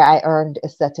where I earned a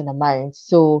certain amount.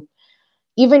 So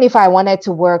even if I wanted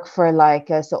to work for like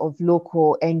a sort of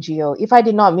local NGO, if I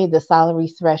did not meet the salary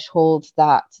thresholds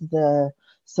that the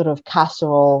sort of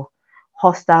carceral,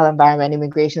 hostile environment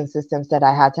immigration systems that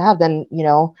I had to have, then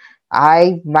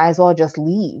I might as well just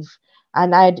leave.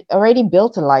 And I'd already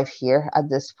built a life here at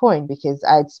this point, because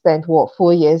I'd spent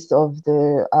 4 years of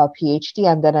the PhD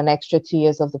and then an extra 2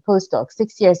 years of the postdoc.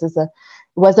 6 years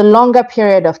was a longer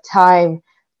period of time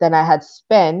than I had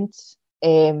spent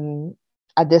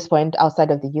at this point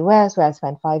outside of the US, where I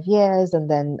spent 5 years, and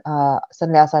then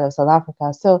suddenly outside of South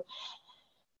Africa. So,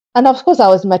 and of course, I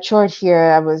was matured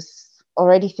here. I was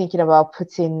already thinking about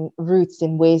putting roots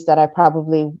in ways that I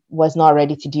probably was not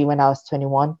ready to do when I was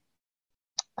 21.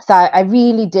 So I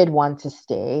really did want to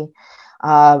stay,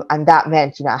 and that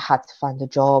meant I had to find a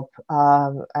job,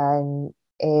 and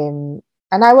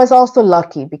I was also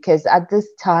lucky, because at this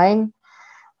time,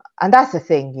 and that's the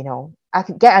thing, I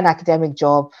could get an academic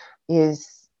job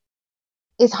is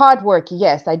hard work.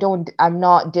 Yes, I'm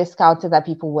not discounting that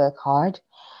people work hard,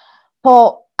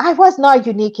 but I was not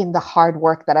unique in the hard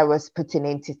work that I was putting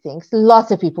into things.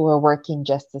 Lots of people were working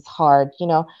just as hard.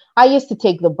 I used to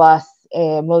take the bus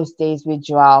most days with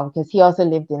Joao, because he also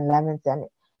lived in Leamington.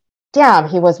 Damn,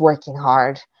 he was working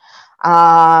hard.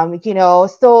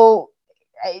 So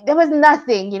there was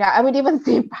nothing, I would even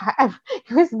say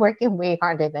he was working way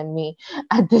harder than me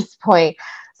at this point.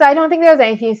 So I don't think there was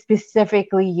anything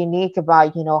specifically unique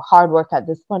about, hard work at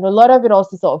this point. A lot of it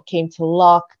also sort of came to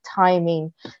luck,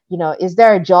 timing. Is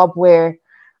there a job where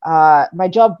my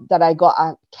job that I got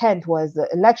at Kent was a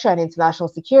lecture on international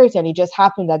security, and it just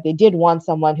happened that they did want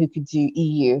someone who could do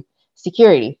EU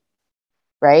security,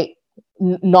 right?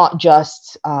 Not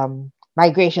just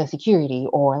migration security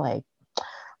or like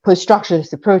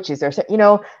post-structuralist approaches, or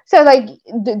so like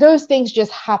those things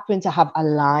just happen to have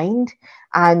aligned.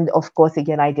 And of course,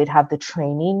 again, I did have the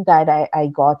training that I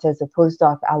got as a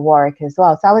postdoc at Warwick as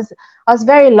well. So I was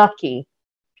very lucky.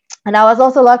 And I was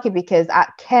also lucky because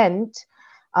at Kent,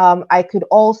 I could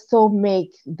also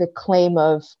make the claim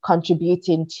of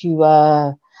contributing to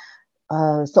a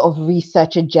sort of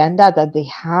research agenda that they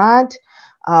had.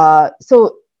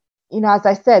 So as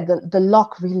I said, the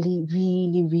luck really,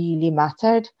 really, really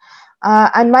mattered.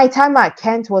 And my time at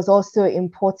Kent was also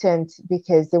important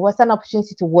because there was an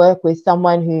opportunity to work with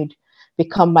someone who'd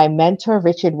become my mentor,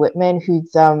 Richard Whitman, he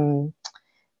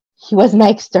was my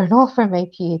external for my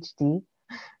PhD.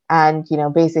 And,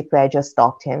 basically I just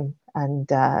stalked him and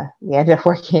we ended up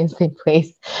working in the same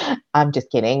place. I'm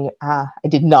just kidding. I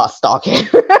did not stalk him.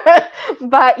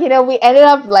 But, we ended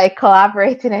up like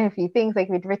collaborating on a few things. Like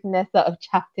we'd written this sort of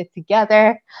chapter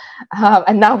together.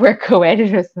 And now we're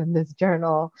co-editors in this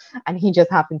journal. And he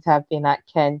just happened to have been at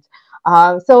Kent.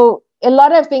 So a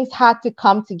lot of things had to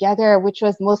come together, which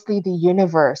was mostly the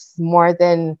universe more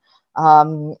than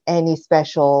any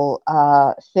special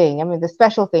thing. I mean, the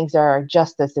special things are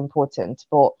just as important,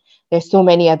 but there's so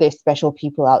many other special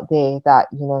people out there that,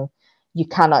 you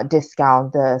cannot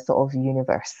discount the sort of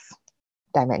universe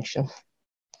dimension.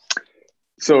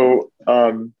 So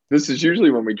this is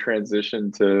usually when we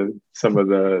transition to some of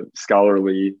the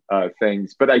scholarly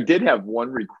things, but I did have one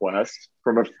request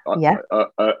from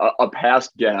a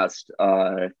past guest.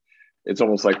 It's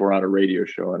almost like we're on a radio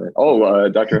show on it. Oh,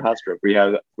 Dr. Haastrup, we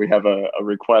have a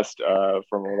request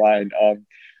from a line.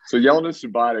 So Jelena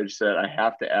Subotic said, I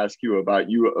have to ask you about,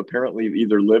 you apparently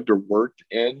either lived or worked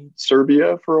in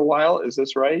Serbia for a while. Is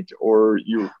this right? Or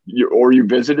you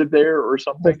visited there or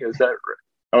something? Is that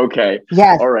right? Okay.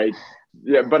 Yes. All right.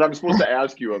 Yeah, but I'm supposed to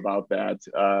ask you about that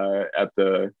at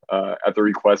the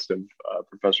request of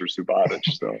Professor Subotic.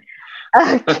 So.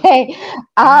 Okay.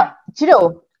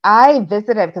 I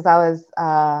visited because I was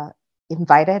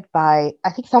invited by, I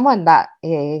think, someone that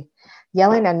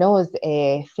Jelena knows,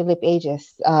 Philip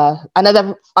Aegis,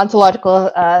 another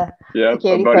ontological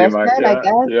security person, I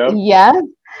guess. Yep. Yes.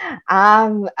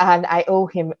 And I owe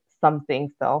him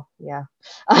something. So yeah,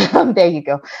 there you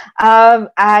go.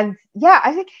 And yeah,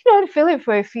 I think I known Philip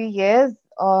for a few years,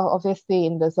 obviously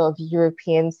in the sort of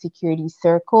European security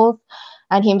circles.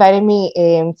 And he invited me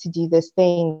to do this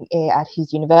thing at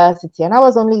his university. And I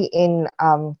was only in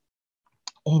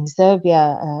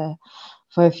Serbia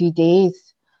for a few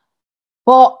days.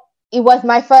 But it was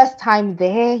my first time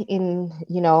there. In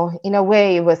a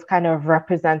way, it was kind of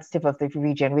representative of the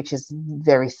region, which is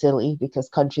very silly because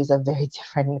countries are very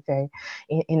different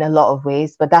in a lot of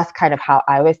ways. But that's kind of how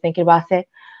I was thinking about it.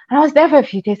 And I was there for a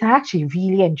few days. I actually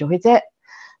really enjoyed it.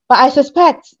 But I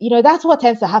suspect, that's what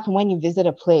tends to happen when you visit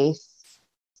a place.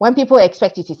 When people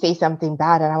expect you to say something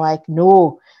bad, and I'm like,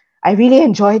 no, I really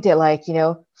enjoyed it. Like,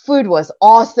 food was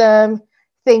awesome.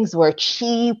 Things were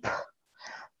cheap.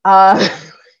 And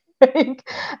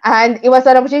it was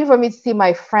an opportunity for me to see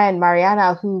my friend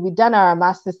Mariana, who we'd done our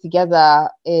master's together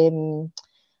in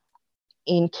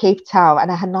Cape Town,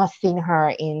 and I had not seen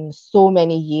her in so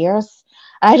many years.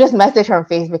 And I just messaged her on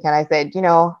Facebook and I said,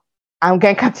 I'm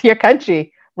going to come to your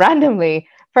country randomly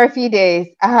for a few days,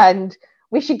 and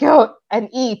we should go and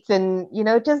eat and,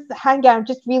 just hang out,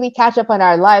 just really catch up on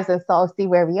our lives and sort of see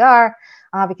where we are.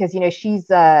 Because, she's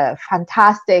a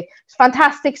fantastic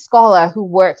scholar who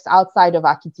works outside of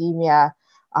academia.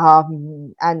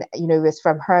 And, it was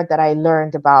from her that I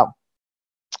learned about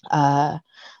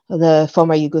the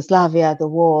former Yugoslavia, the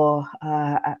war,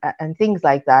 and things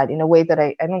like that in a way that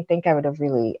I don't think I would have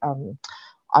really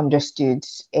understood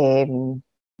beyond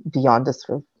the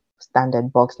sort of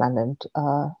standard, bog standard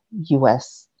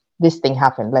US. This thing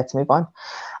happened. Let's move on.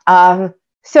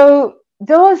 So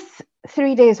those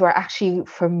 3 days were actually,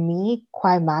 for me,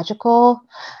 quite magical.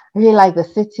 I really like the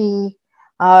city.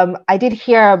 I did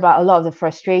hear about a lot of the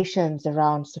frustrations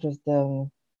around sort of the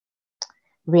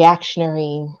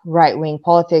reactionary right-wing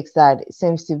politics that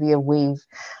seems to be a wave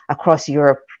across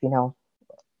Europe.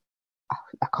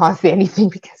 I can't say anything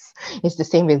because it's the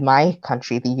same with my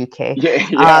country, the UK. Yeah,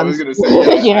 I was going to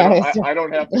say, I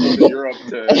don't have to go to Europe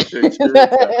to experience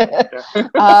that.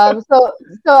 So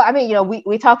I mean,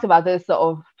 we talked about this sort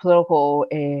of political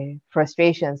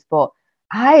frustrations, but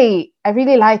I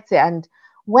really liked it. And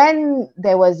when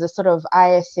there was a sort of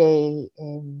ISA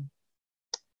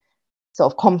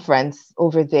sort of conference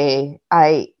over there,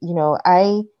 I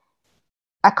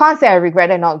can't say I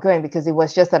regretted not going because it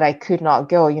was just that I could not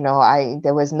go.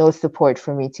 There was no support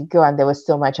for me to go, and there was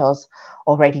so much else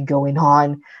already going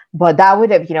on. But that would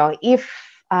have, if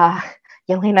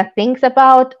Jelena thinks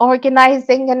about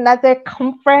organizing another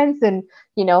conference and,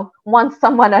 wants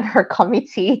someone on her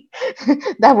committee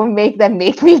that will make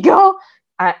me go,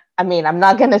 I mean, I'm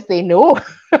not going to say no.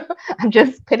 I'm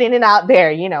just putting it out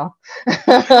there,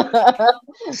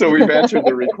 So we've answered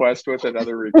the request with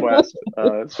another request,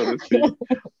 so to speak.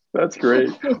 That's great.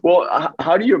 Well,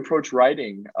 how do you approach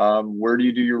writing? Where do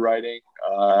you do your writing?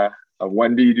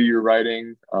 When do you do your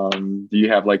writing? Do you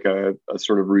have like a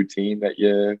sort of routine that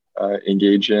you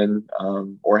engage in,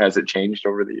 or has it changed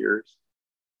over the years?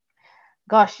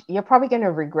 Gosh, you're probably going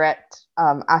to regret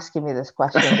asking me this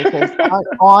question because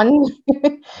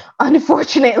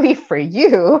unfortunately for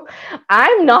you,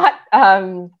 I'm not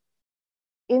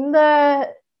in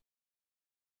the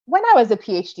when I was a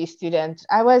PhD student,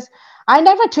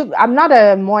 I'm not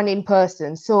a morning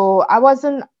person, so I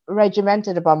wasn't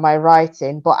regimented about my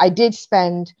writing, but I did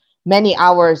spend many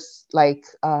hours, like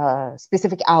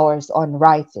specific hours on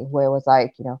writing, where it was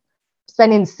like,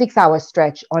 spending 6 hour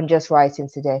stretch on just writing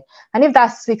today. And if that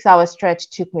 6 hour stretch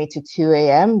took me to 2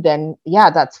 a.m., then yeah,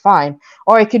 that's fine.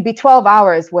 Or it could be 12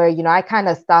 hours where, I kind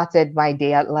of started my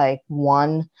day at like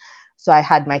 1. So I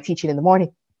had my teaching in the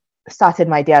morning, started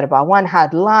my day at about 1,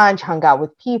 had lunch, hung out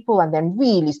with people, and then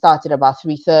really started about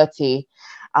 3:30.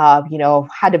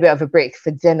 Had a bit of a break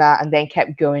for dinner and then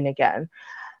kept going again.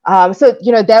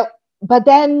 But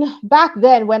then back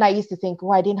then when I used to think,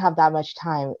 I didn't have that much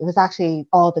time, it was actually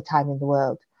all the time in the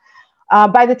world.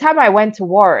 By the time I went to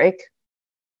Warwick,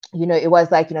 it was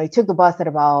like, you took the bus at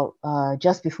about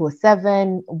just before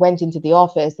 7, went into the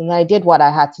office, and I did what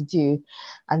I had to do.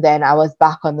 And then I was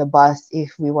back on the bus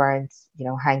if we weren't,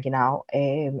 hanging out.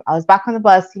 I was back on the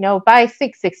bus, by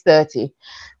 6:30,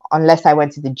 unless I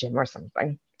went to the gym or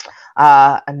something.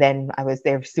 And then I was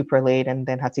there super late and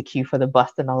then had to queue for the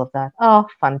bus and all of that. Oh,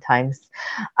 fun times.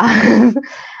 And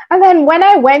then when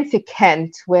I went to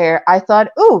Kent, where I thought,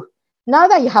 now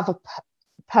that you have a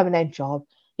permanent job,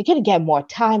 you're going to get more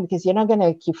time because you're not going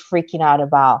to keep freaking out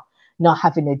about not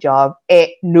having a job.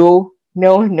 No.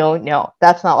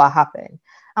 That's not what happened.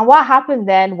 And what happened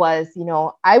then was,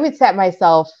 I would set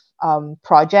myself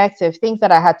projects of things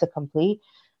that I had to complete.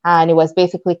 And it was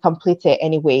basically completed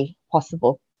any way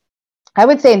possible. I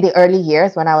would say in the early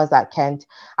years when I was at Kent,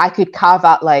 I could carve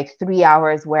out like 3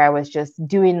 hours where I was just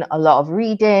doing a lot of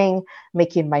reading,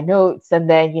 making my notes. And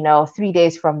then, 3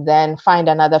 days from then, find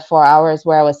another 4 hours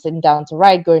where I was sitting down to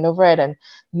write, going over it and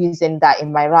using that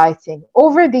in my writing.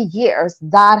 Over the years,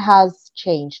 that has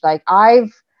changed. Like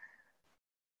I've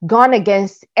gone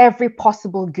against every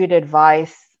possible good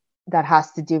advice that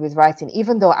has to do with writing,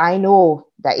 even though I know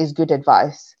that is good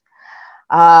advice.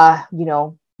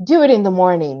 Do it in the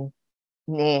morning.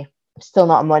 Nah, I'm still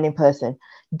not a morning person.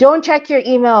 Don't check your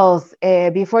emails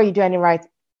before you do any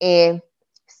writing.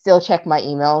 Still check my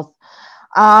emails.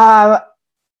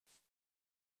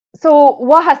 So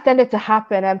what has tended to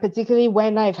happen, and particularly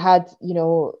when I've had,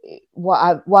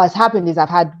 what has happened is I've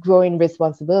had growing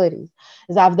responsibilities,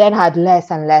 is I've then had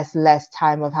less and less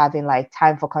time of having like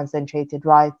time for concentrated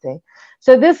writing.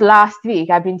 So this last week,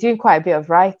 I've been doing quite a bit of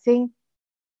writing,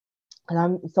 and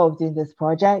I'm sort of doing this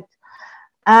project.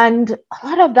 And a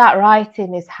lot of that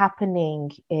writing is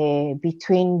happening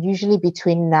usually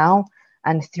between now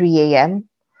and 3 a.m.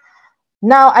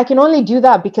 Now, I can only do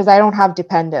that because I don't have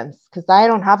dependents, because I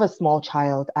don't have a small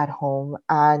child at home,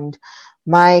 and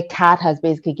my cat has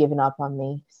basically given up on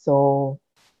me. So,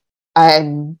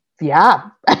 yeah,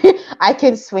 I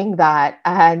can swing that.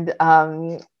 And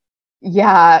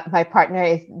my partner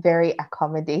is very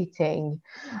accommodating,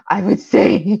 I would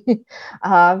say.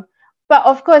 But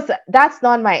of course, that's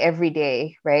not my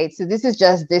everyday, right? So this is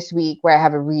just this week where I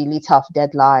have a really tough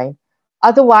deadline.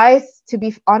 Otherwise, to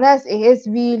be honest, it is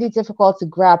really difficult to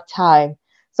grab time.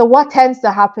 So what tends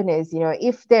to happen is,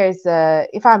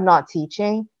 if I'm not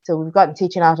teaching, so we've got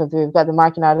teaching out of the way, we've got the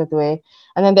marking out of the way,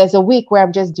 and then there's a week where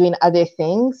I'm just doing other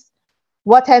things.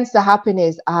 What tends to happen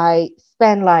is I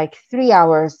spend like 3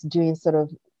 hours doing sort of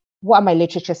what are my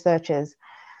literature searches?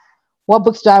 What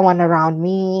books do I want around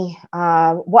me?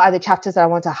 What are the chapters that I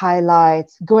want to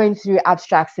highlight? Going through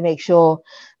abstracts to make sure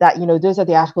that, those are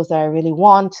the articles that I really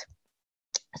want.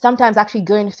 Sometimes actually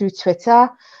going through Twitter,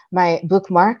 my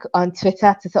bookmark on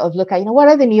Twitter to sort of look at, what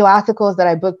are the new articles that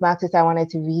I bookmarked that I wanted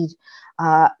to read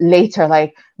later.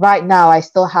 Like right now, I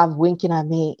still have Winking at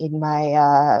Me in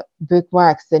my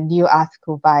bookmarks, the new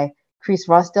article by Chris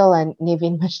Rosdell and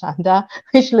Naveen Mashanda,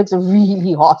 which looks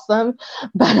really awesome.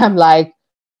 But I'm like,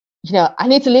 I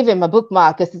need to leave it in my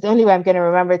bookmark because it's the only way I'm going to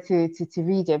remember to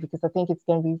read it, because I think it's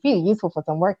going to be really useful for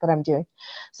some work that I'm doing.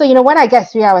 So, when I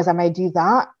get 3 hours, I might do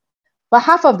that. But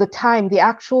half of the time, the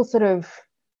actual sort of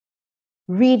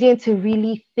reading to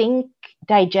really think,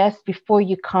 digest before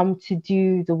you come to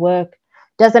do the work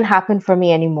doesn't happen for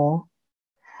me anymore.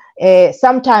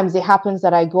 Sometimes it happens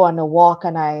that I go on a walk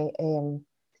and I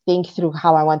think through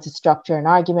how I want to structure an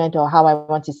argument or how I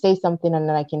want to say something, and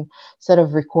then I can sort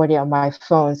of record it on my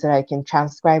phone so that I can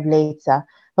transcribe later.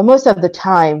 But most of the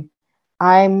time,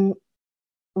 I'm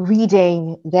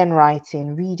reading, then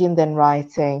writing, reading, then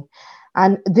writing.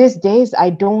 And these days, I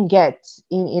don't get,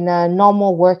 in a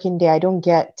normal working day, I don't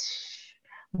get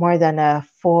more than a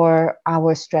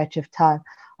 4-hour stretch of time.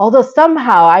 Although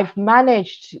somehow I've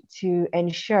managed to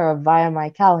ensure via my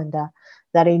calendar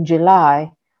that in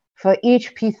July, for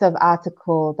each piece of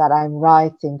article that I'm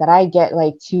writing, that I get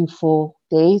like 2 full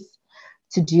days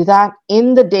to do that.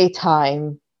 In the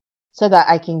daytime, so that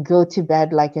I can go to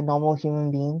bed like a normal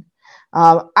human being.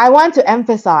 I want to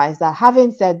emphasize that,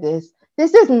 having said this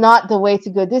is not the way to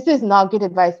go. This is not good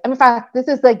advice. In fact, this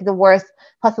is like the worst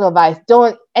possible advice.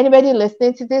 Don't, anybody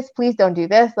listening to this, please don't do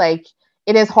this. Like,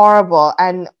 it is horrible.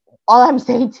 And all I'm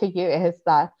saying to you is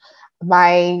that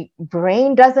my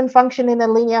brain doesn't function in a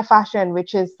linear fashion,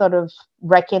 which is sort of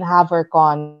wreaking havoc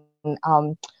on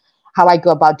how I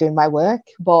go about doing my work.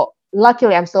 But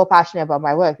luckily, I'm so passionate about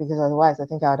my work, because otherwise I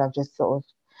think I would have just sort of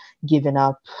given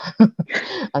up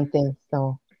on things.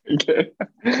 So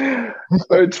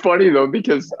it's funny though,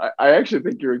 because I actually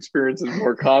think your experience is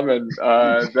more common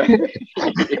than,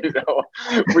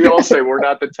 we all say we're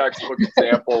not the textbook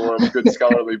example of good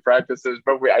scholarly practices,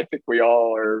 but I think we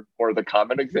all are more the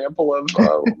common example of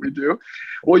what we do.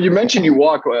 Well, you mentioned you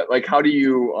walk. Like, how do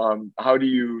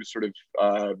you sort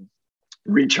of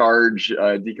recharge,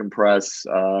 decompress,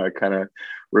 kind of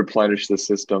replenish the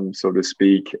system, so to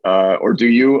speak? Or do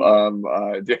you,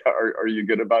 are you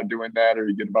good about doing that? Are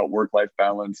you good about work-life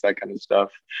balance, that kind of stuff?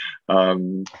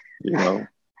 You know,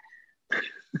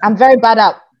 I'm very bad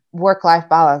at work-life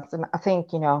balance. And I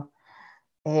think,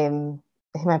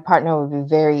 my partner would be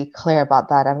very clear about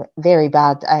that. I'm very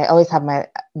bad. I always have my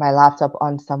laptop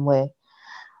on somewhere.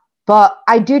 But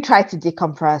I do try to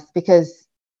decompress, because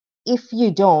if you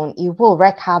don't, it will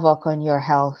wreak havoc on your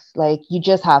health. Like, you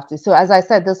just have to. So as I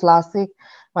said, this last week,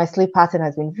 my sleep pattern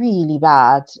has been really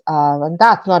bad. And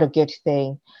that's not a good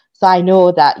thing. So I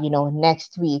know that,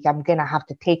 next week I'm going to have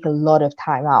to take a lot of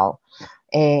time out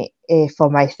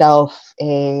for myself,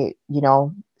 sit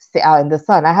out in the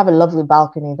sun. I have a lovely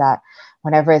balcony that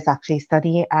whenever it's actually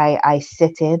sunny, I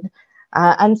sit in.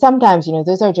 And sometimes,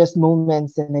 those are just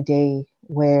moments in the day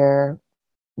where,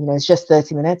 it's just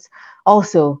 30 minutes.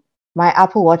 Also, my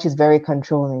Apple Watch is very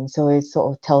controlling. So it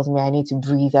sort of tells me I need to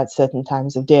breathe at certain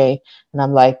times of day. And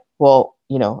I'm like, well,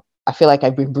 I feel like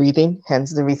I've been breathing,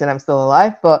 hence the reason I'm still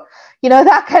alive. But,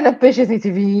 that kind of pushes me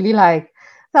to really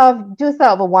do sort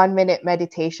of a 1-minute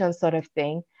meditation sort of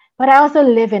thing. But I also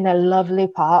live in a lovely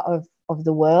part of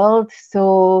the world.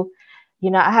 So,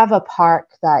 I have a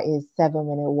park that is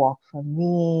 7-minute walk from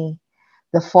me.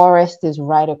 The forest is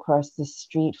right across the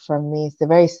street from me. It's a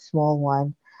very small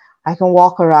one. I can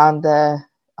walk around a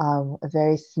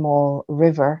very small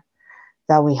river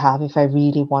that we have if I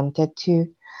really wanted to.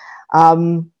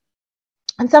 And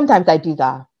sometimes I do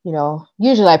that,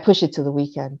 usually I push it to the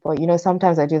weekend, but,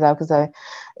 sometimes I do that because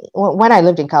when I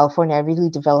lived in California, I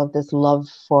really developed this love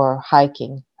for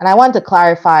hiking. And I want to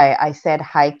clarify, I said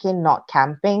hiking, not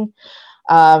camping.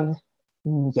 So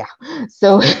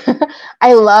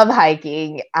I love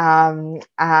hiking. And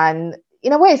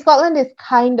in a way, Scotland is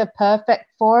kind of perfect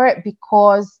for it,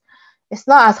 because it's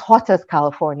not as hot as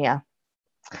California.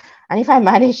 And if I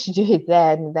manage to do it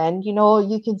then,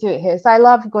 you can do it here. So I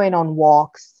love going on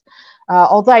walks,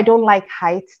 although I don't like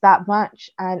heights that much.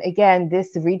 And again,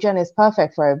 this region is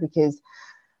perfect for it, because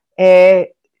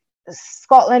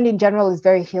Scotland in general is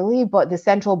very hilly, but the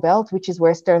Central Belt, which is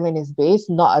where Stirling is based,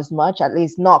 not as much, at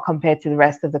least not compared to the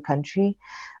rest of the country.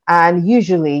 And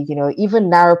usually, even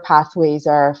narrow pathways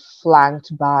are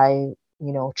flanked by,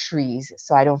 trees.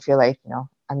 So I don't feel like,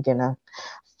 I'm going to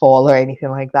fall or anything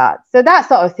like that. So that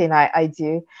sort of thing I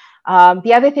do.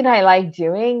 The other thing I like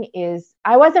doing is,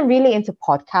 I wasn't really into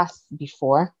podcasts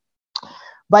before,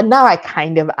 but now I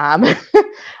kind of am.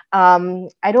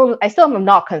 I still am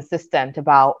not consistent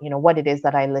about, what it is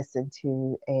that I listen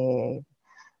to.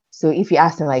 So if you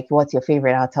ask me, like, what's your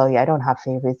favorite, I'll tell you, I don't have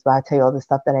favorites, but I'll tell you all the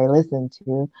stuff that I listen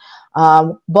to.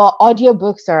 But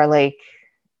audiobooks are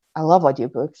I love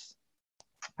audiobooks.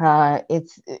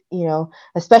 It's,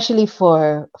 especially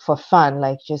for fun,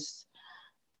 like just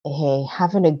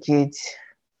having a good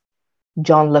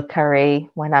John le Carré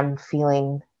when I'm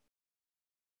feeling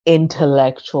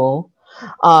intellectual,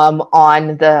 on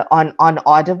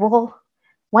Audible.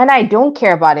 When I don't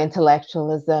care about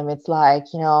intellectualism, it's like,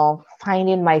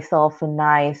 finding myself a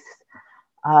nice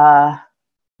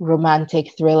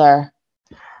romantic thriller.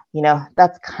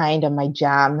 That's kind of my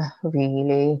jam,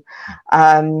 really.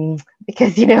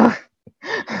 Because,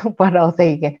 what else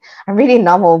again? I'm reading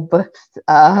novel books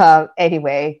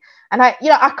anyway. And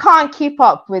I can't keep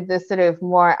up with the sort of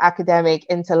more academic,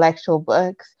 intellectual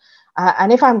books.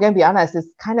 And if I'm going to be honest, it's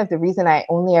kind of the reason I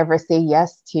only ever say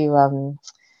yes to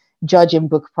judging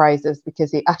book prizes,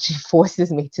 because it actually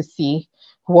forces me to see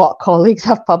what colleagues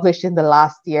have published in the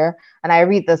last year. And I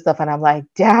read this stuff and I'm like,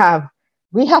 damn,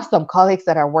 we have some colleagues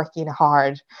that are working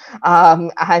hard,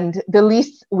 and the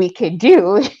least we can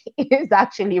do is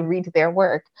actually read their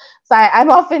work. So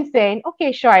I'm often saying,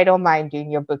 okay, sure, I don't mind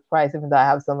doing your book prize, even though I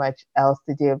have so much else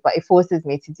to do, but it forces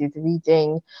me to do the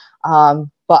reading.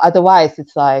 But otherwise,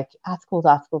 it's like articles.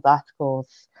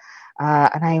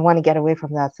 And I want to get away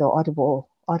from that. So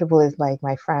Audible is like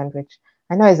my friend, which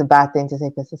I know is a bad thing to say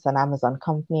because it's an Amazon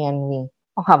company and we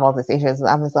don't have all these issues with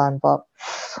Amazon, but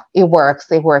it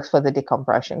works. It works for the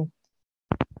decompression.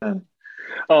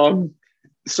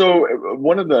 So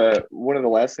one of the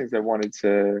last things I wanted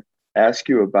to ask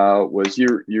you about was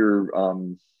you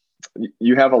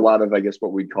have a lot of, I guess,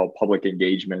 what we'd call public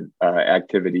engagement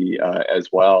activity as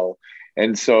well.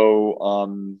 And so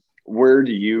where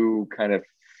do you kind of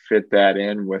fit that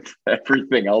in with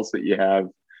everything else that you have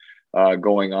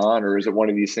going on? Or is it one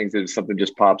of these things that if something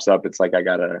just pops up, it's like, I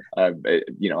gotta,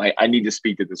 I need to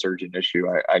speak to this urgent issue.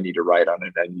 I need to write on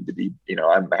it. I need to be,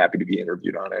 I'm happy to be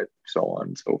interviewed on it, so on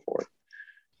and so forth.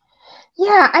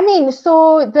 Yeah, I mean,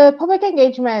 so the public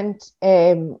engagement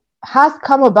has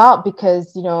come about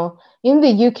because, in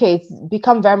the UK, it's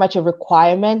become very much a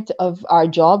requirement of our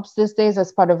jobs these days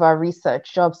as part of our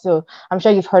research jobs. So I'm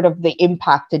sure you've heard of the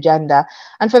impact agenda.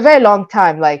 And for a very long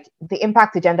time, like the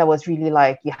impact agenda was really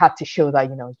like you had to show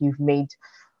that, you've made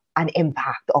an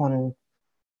impact on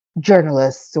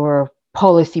journalists or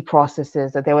policy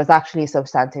processes, that there was actually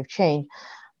substantive change.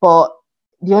 But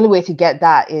the only way to get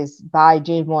that is by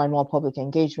doing more and more public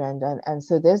engagement. And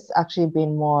so there's actually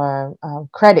been more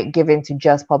credit given to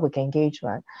just public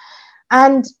engagement.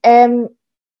 And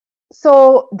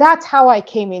so that's how I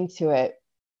came into it.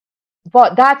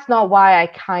 But that's not why I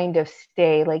kind of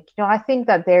stay. Like, I think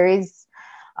that there is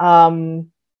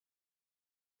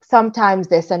sometimes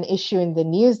there's an issue in the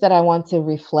news that I want to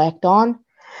reflect on.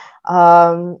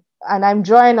 And I'm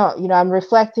drawing on, I'm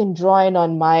reflecting, drawing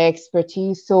on my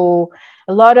expertise. So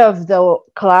a lot of the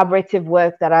collaborative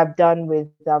work that I've done with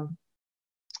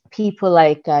people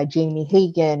like Jamie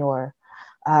Hagan or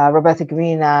Roberta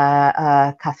Green,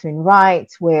 Catherine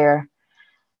Wright, where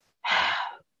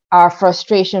our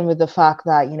frustration with the fact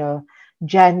that,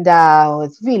 gender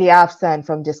was really absent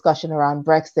from discussion around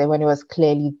Brexit when it was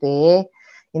clearly there,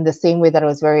 in the same way that it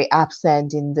was very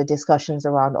absent in the discussions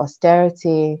around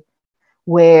austerity,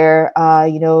 where,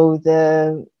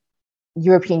 the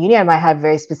European Union might have a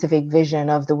very specific vision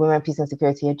of the women, peace and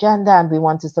security agenda, and we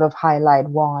want to sort of highlight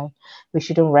why we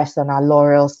shouldn't rest on our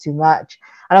laurels too much.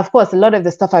 And of course, a lot of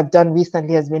the stuff I've done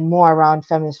recently has been more around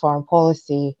feminist foreign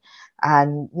policy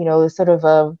and, sort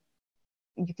of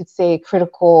you could say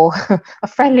critical, a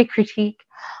friendly critique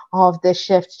of the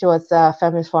shift towards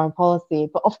feminist foreign policy.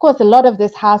 But of course, a lot of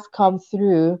this has come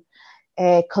through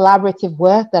collaborative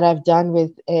work that I've done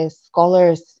with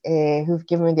scholars who've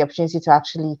given me the opportunity to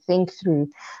actually think through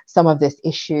some of these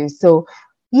issues. So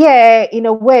yeah, in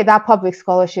a way, that public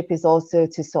scholarship is also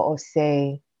to sort of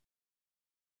say,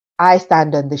 I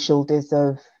stand on the shoulders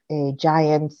of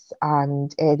giants,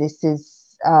 and this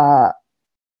is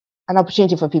an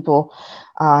opportunity for people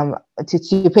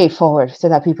to pay it forward so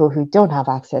that people who don't have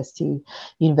access to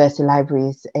university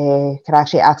libraries can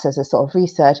actually access a sort of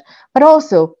research. But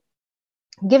also,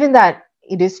 given that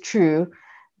it is true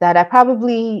that I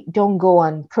probably don't go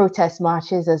on protest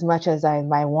marches as much as I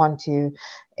might want to,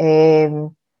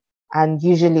 and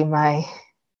usually my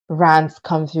rants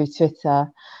come through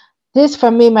Twitter, this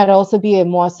for me might also be a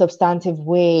more substantive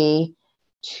way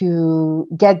to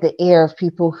get the ear of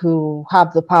people who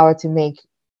have the power to make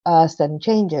certain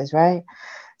changes, right?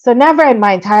 So never in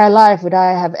my entire life would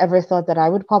I have ever thought that I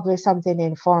would publish something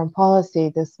in Foreign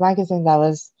Policy, this magazine that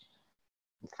was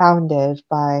founded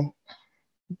by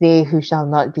they who shall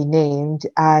not be named,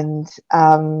 and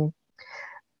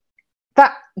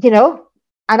that,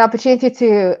 an opportunity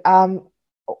to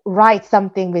write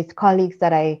something with colleagues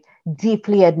that I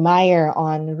deeply admire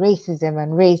on racism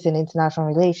and race in international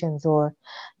relations, or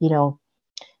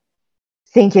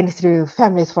thinking through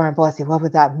feminist foreign policy. What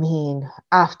would that mean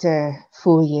after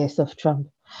 4 years of Trump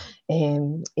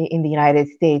in the United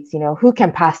States? Who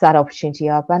can pass that opportunity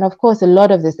up? And of course, a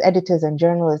lot of these editors and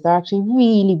journalists are actually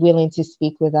really willing to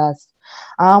speak with us.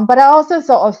 But I also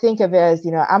sort of think of it as,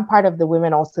 I'm part of the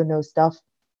Women Also Know Stuff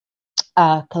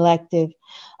collective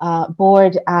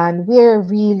board, and we're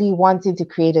really wanting to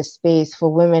create a space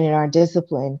for women in our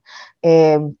discipline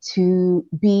to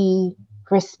be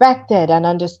respected and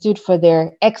understood for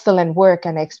their excellent work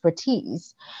and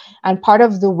expertise. And part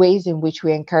of the ways in which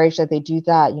we encourage that they do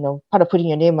that, part of putting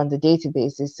your name on the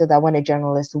database is so that when a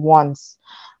journalist wants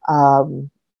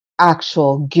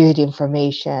actual good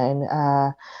information,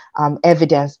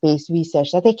 evidence-based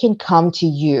research, that they can come to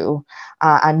you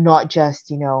and not just,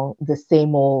 the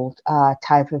same old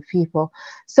type of people.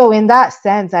 So in that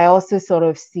sense, I also sort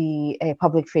of see a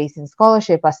public-facing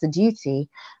scholarship as a duty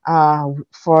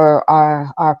for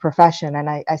our profession. And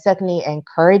I certainly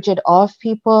encourage it of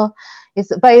people.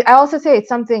 But I also say it's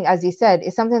something, as you said,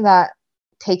 it's something that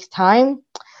takes time.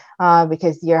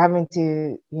 Because you're having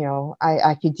to,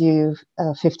 I could do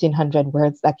 1,500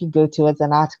 words that could go towards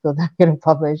an article that I'm going to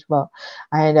publish, but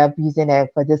I end up using it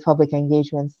for this public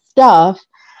engagement stuff.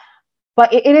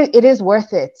 But it is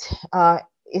worth it.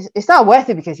 It's not worth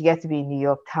it because you get to be in New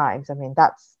York Times. I mean,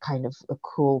 that's kind of a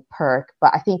cool perk,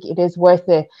 but I think it is worth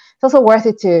it. It's also worth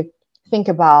it to think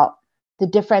about the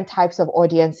different types of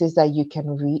audiences that you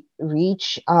can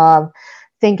reach,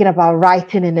 thinking about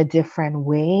writing in a different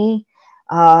way.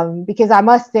 Because I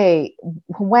must say,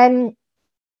 when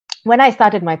I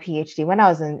started my PhD, when I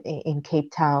was in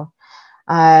Cape Town,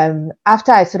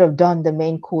 after I sort of done the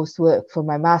main coursework for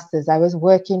my master's, I was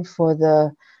working for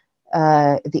the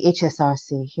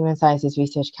HSRC, Human Sciences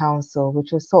Research Council,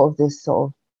 which was sort of this sort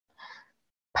of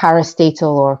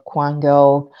parastatal or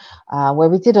quango, where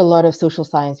we did a lot of social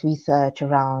science research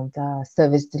around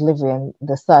service delivery and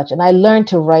the such. And I learned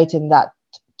to write in that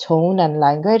tone and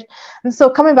language. And so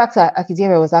coming back to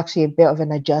academia was actually a bit of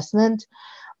an adjustment.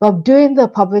 But doing the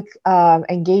public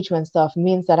engagement stuff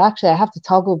means that actually I have to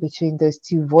toggle between those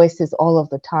two voices all of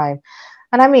the time.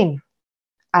 And I mean,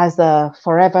 as a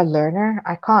forever learner,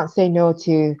 I can't say no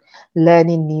to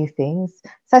learning new things.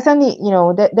 So I certainly,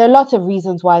 there are lots of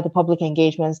reasons why the public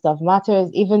engagement stuff matters,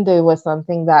 even though it was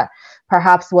something that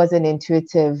perhaps wasn't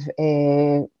intuitive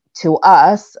to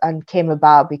us and came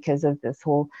about because of this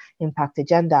whole impact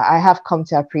agenda. I have come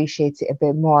to appreciate it a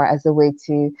bit more as a way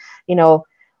to,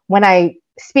 when I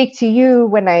speak to you,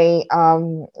 when I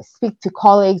speak to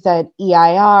colleagues at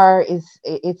EIR,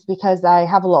 it's because I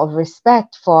have a lot of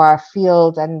respect for our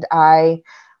field, and I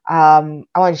want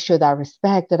to show that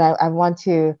respect. And I want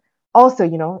to also,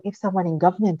 if someone in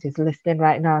government is listening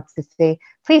right now, to say,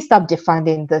 please stop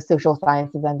defunding the social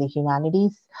sciences and the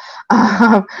humanities,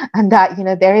 and that,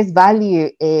 there is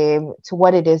value to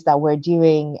what it is that we're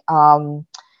doing. I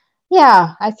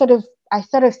sort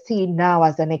of see it now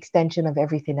as an extension of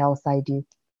everything else I do.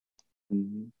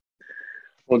 Mm-hmm.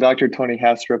 Well, Dr. Toni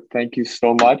Haastrup, thank you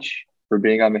so much for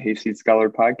being on the Hayseed Scholar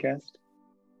podcast.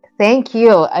 Thank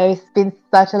you. It's been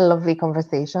such a lovely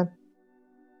conversation.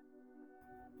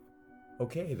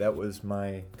 Okay, that was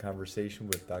my conversation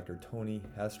with Dr. Toni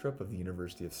Haastrup of the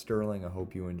University of Stirling. I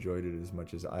hope you enjoyed it as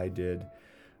much as I did,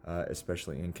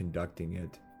 especially in conducting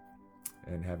it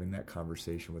and having that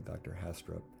conversation with Dr.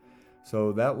 Haastrup.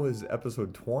 So that was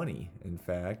episode 20, in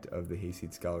fact, of the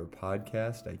Hayseed Scholar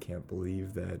podcast. I can't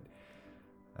believe that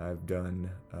I've done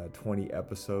 20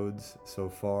 episodes so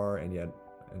far, and yet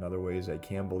in other ways I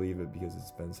can believe it because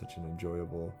it's been such an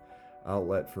enjoyable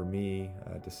outlet for me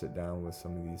to sit down with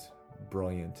some of these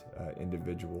brilliant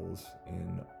individuals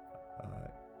in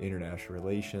international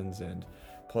relations and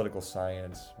political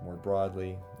science more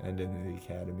broadly, and in the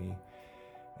academy,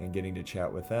 and getting to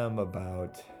chat with them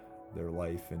about their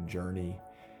life and journey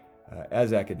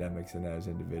as academics and as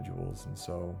individuals. And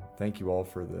so thank you all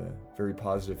for the very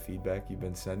positive feedback you've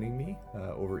been sending me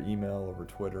over email, over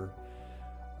Twitter,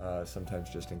 sometimes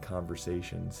just in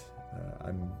conversations.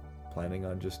 I'm planning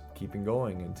on just keeping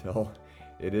going until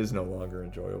it is no longer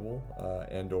enjoyable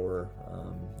and or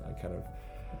I kind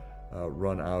of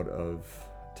run out of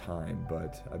time.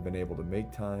 But I've been able to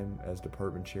make time as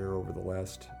department chair over the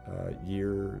last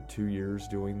 2 years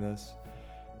doing this.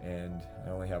 And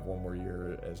I only have one more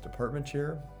year as department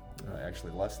chair,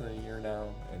 actually less than a year now.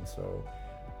 And so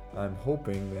I'm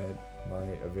hoping that my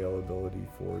availability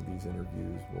for these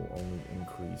interviews will only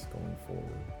increase going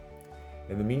forward.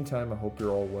 In the meantime, I hope you're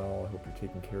all well. I hope you're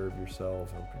taking care of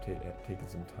yourselves. I hope you're taking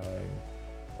some time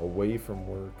away from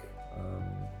work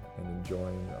and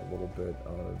enjoying a little bit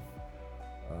of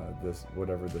this,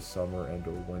 whatever the summer and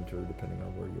or winter, depending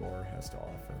on where you are, has to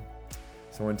offer.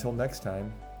 So until next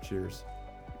time, cheers.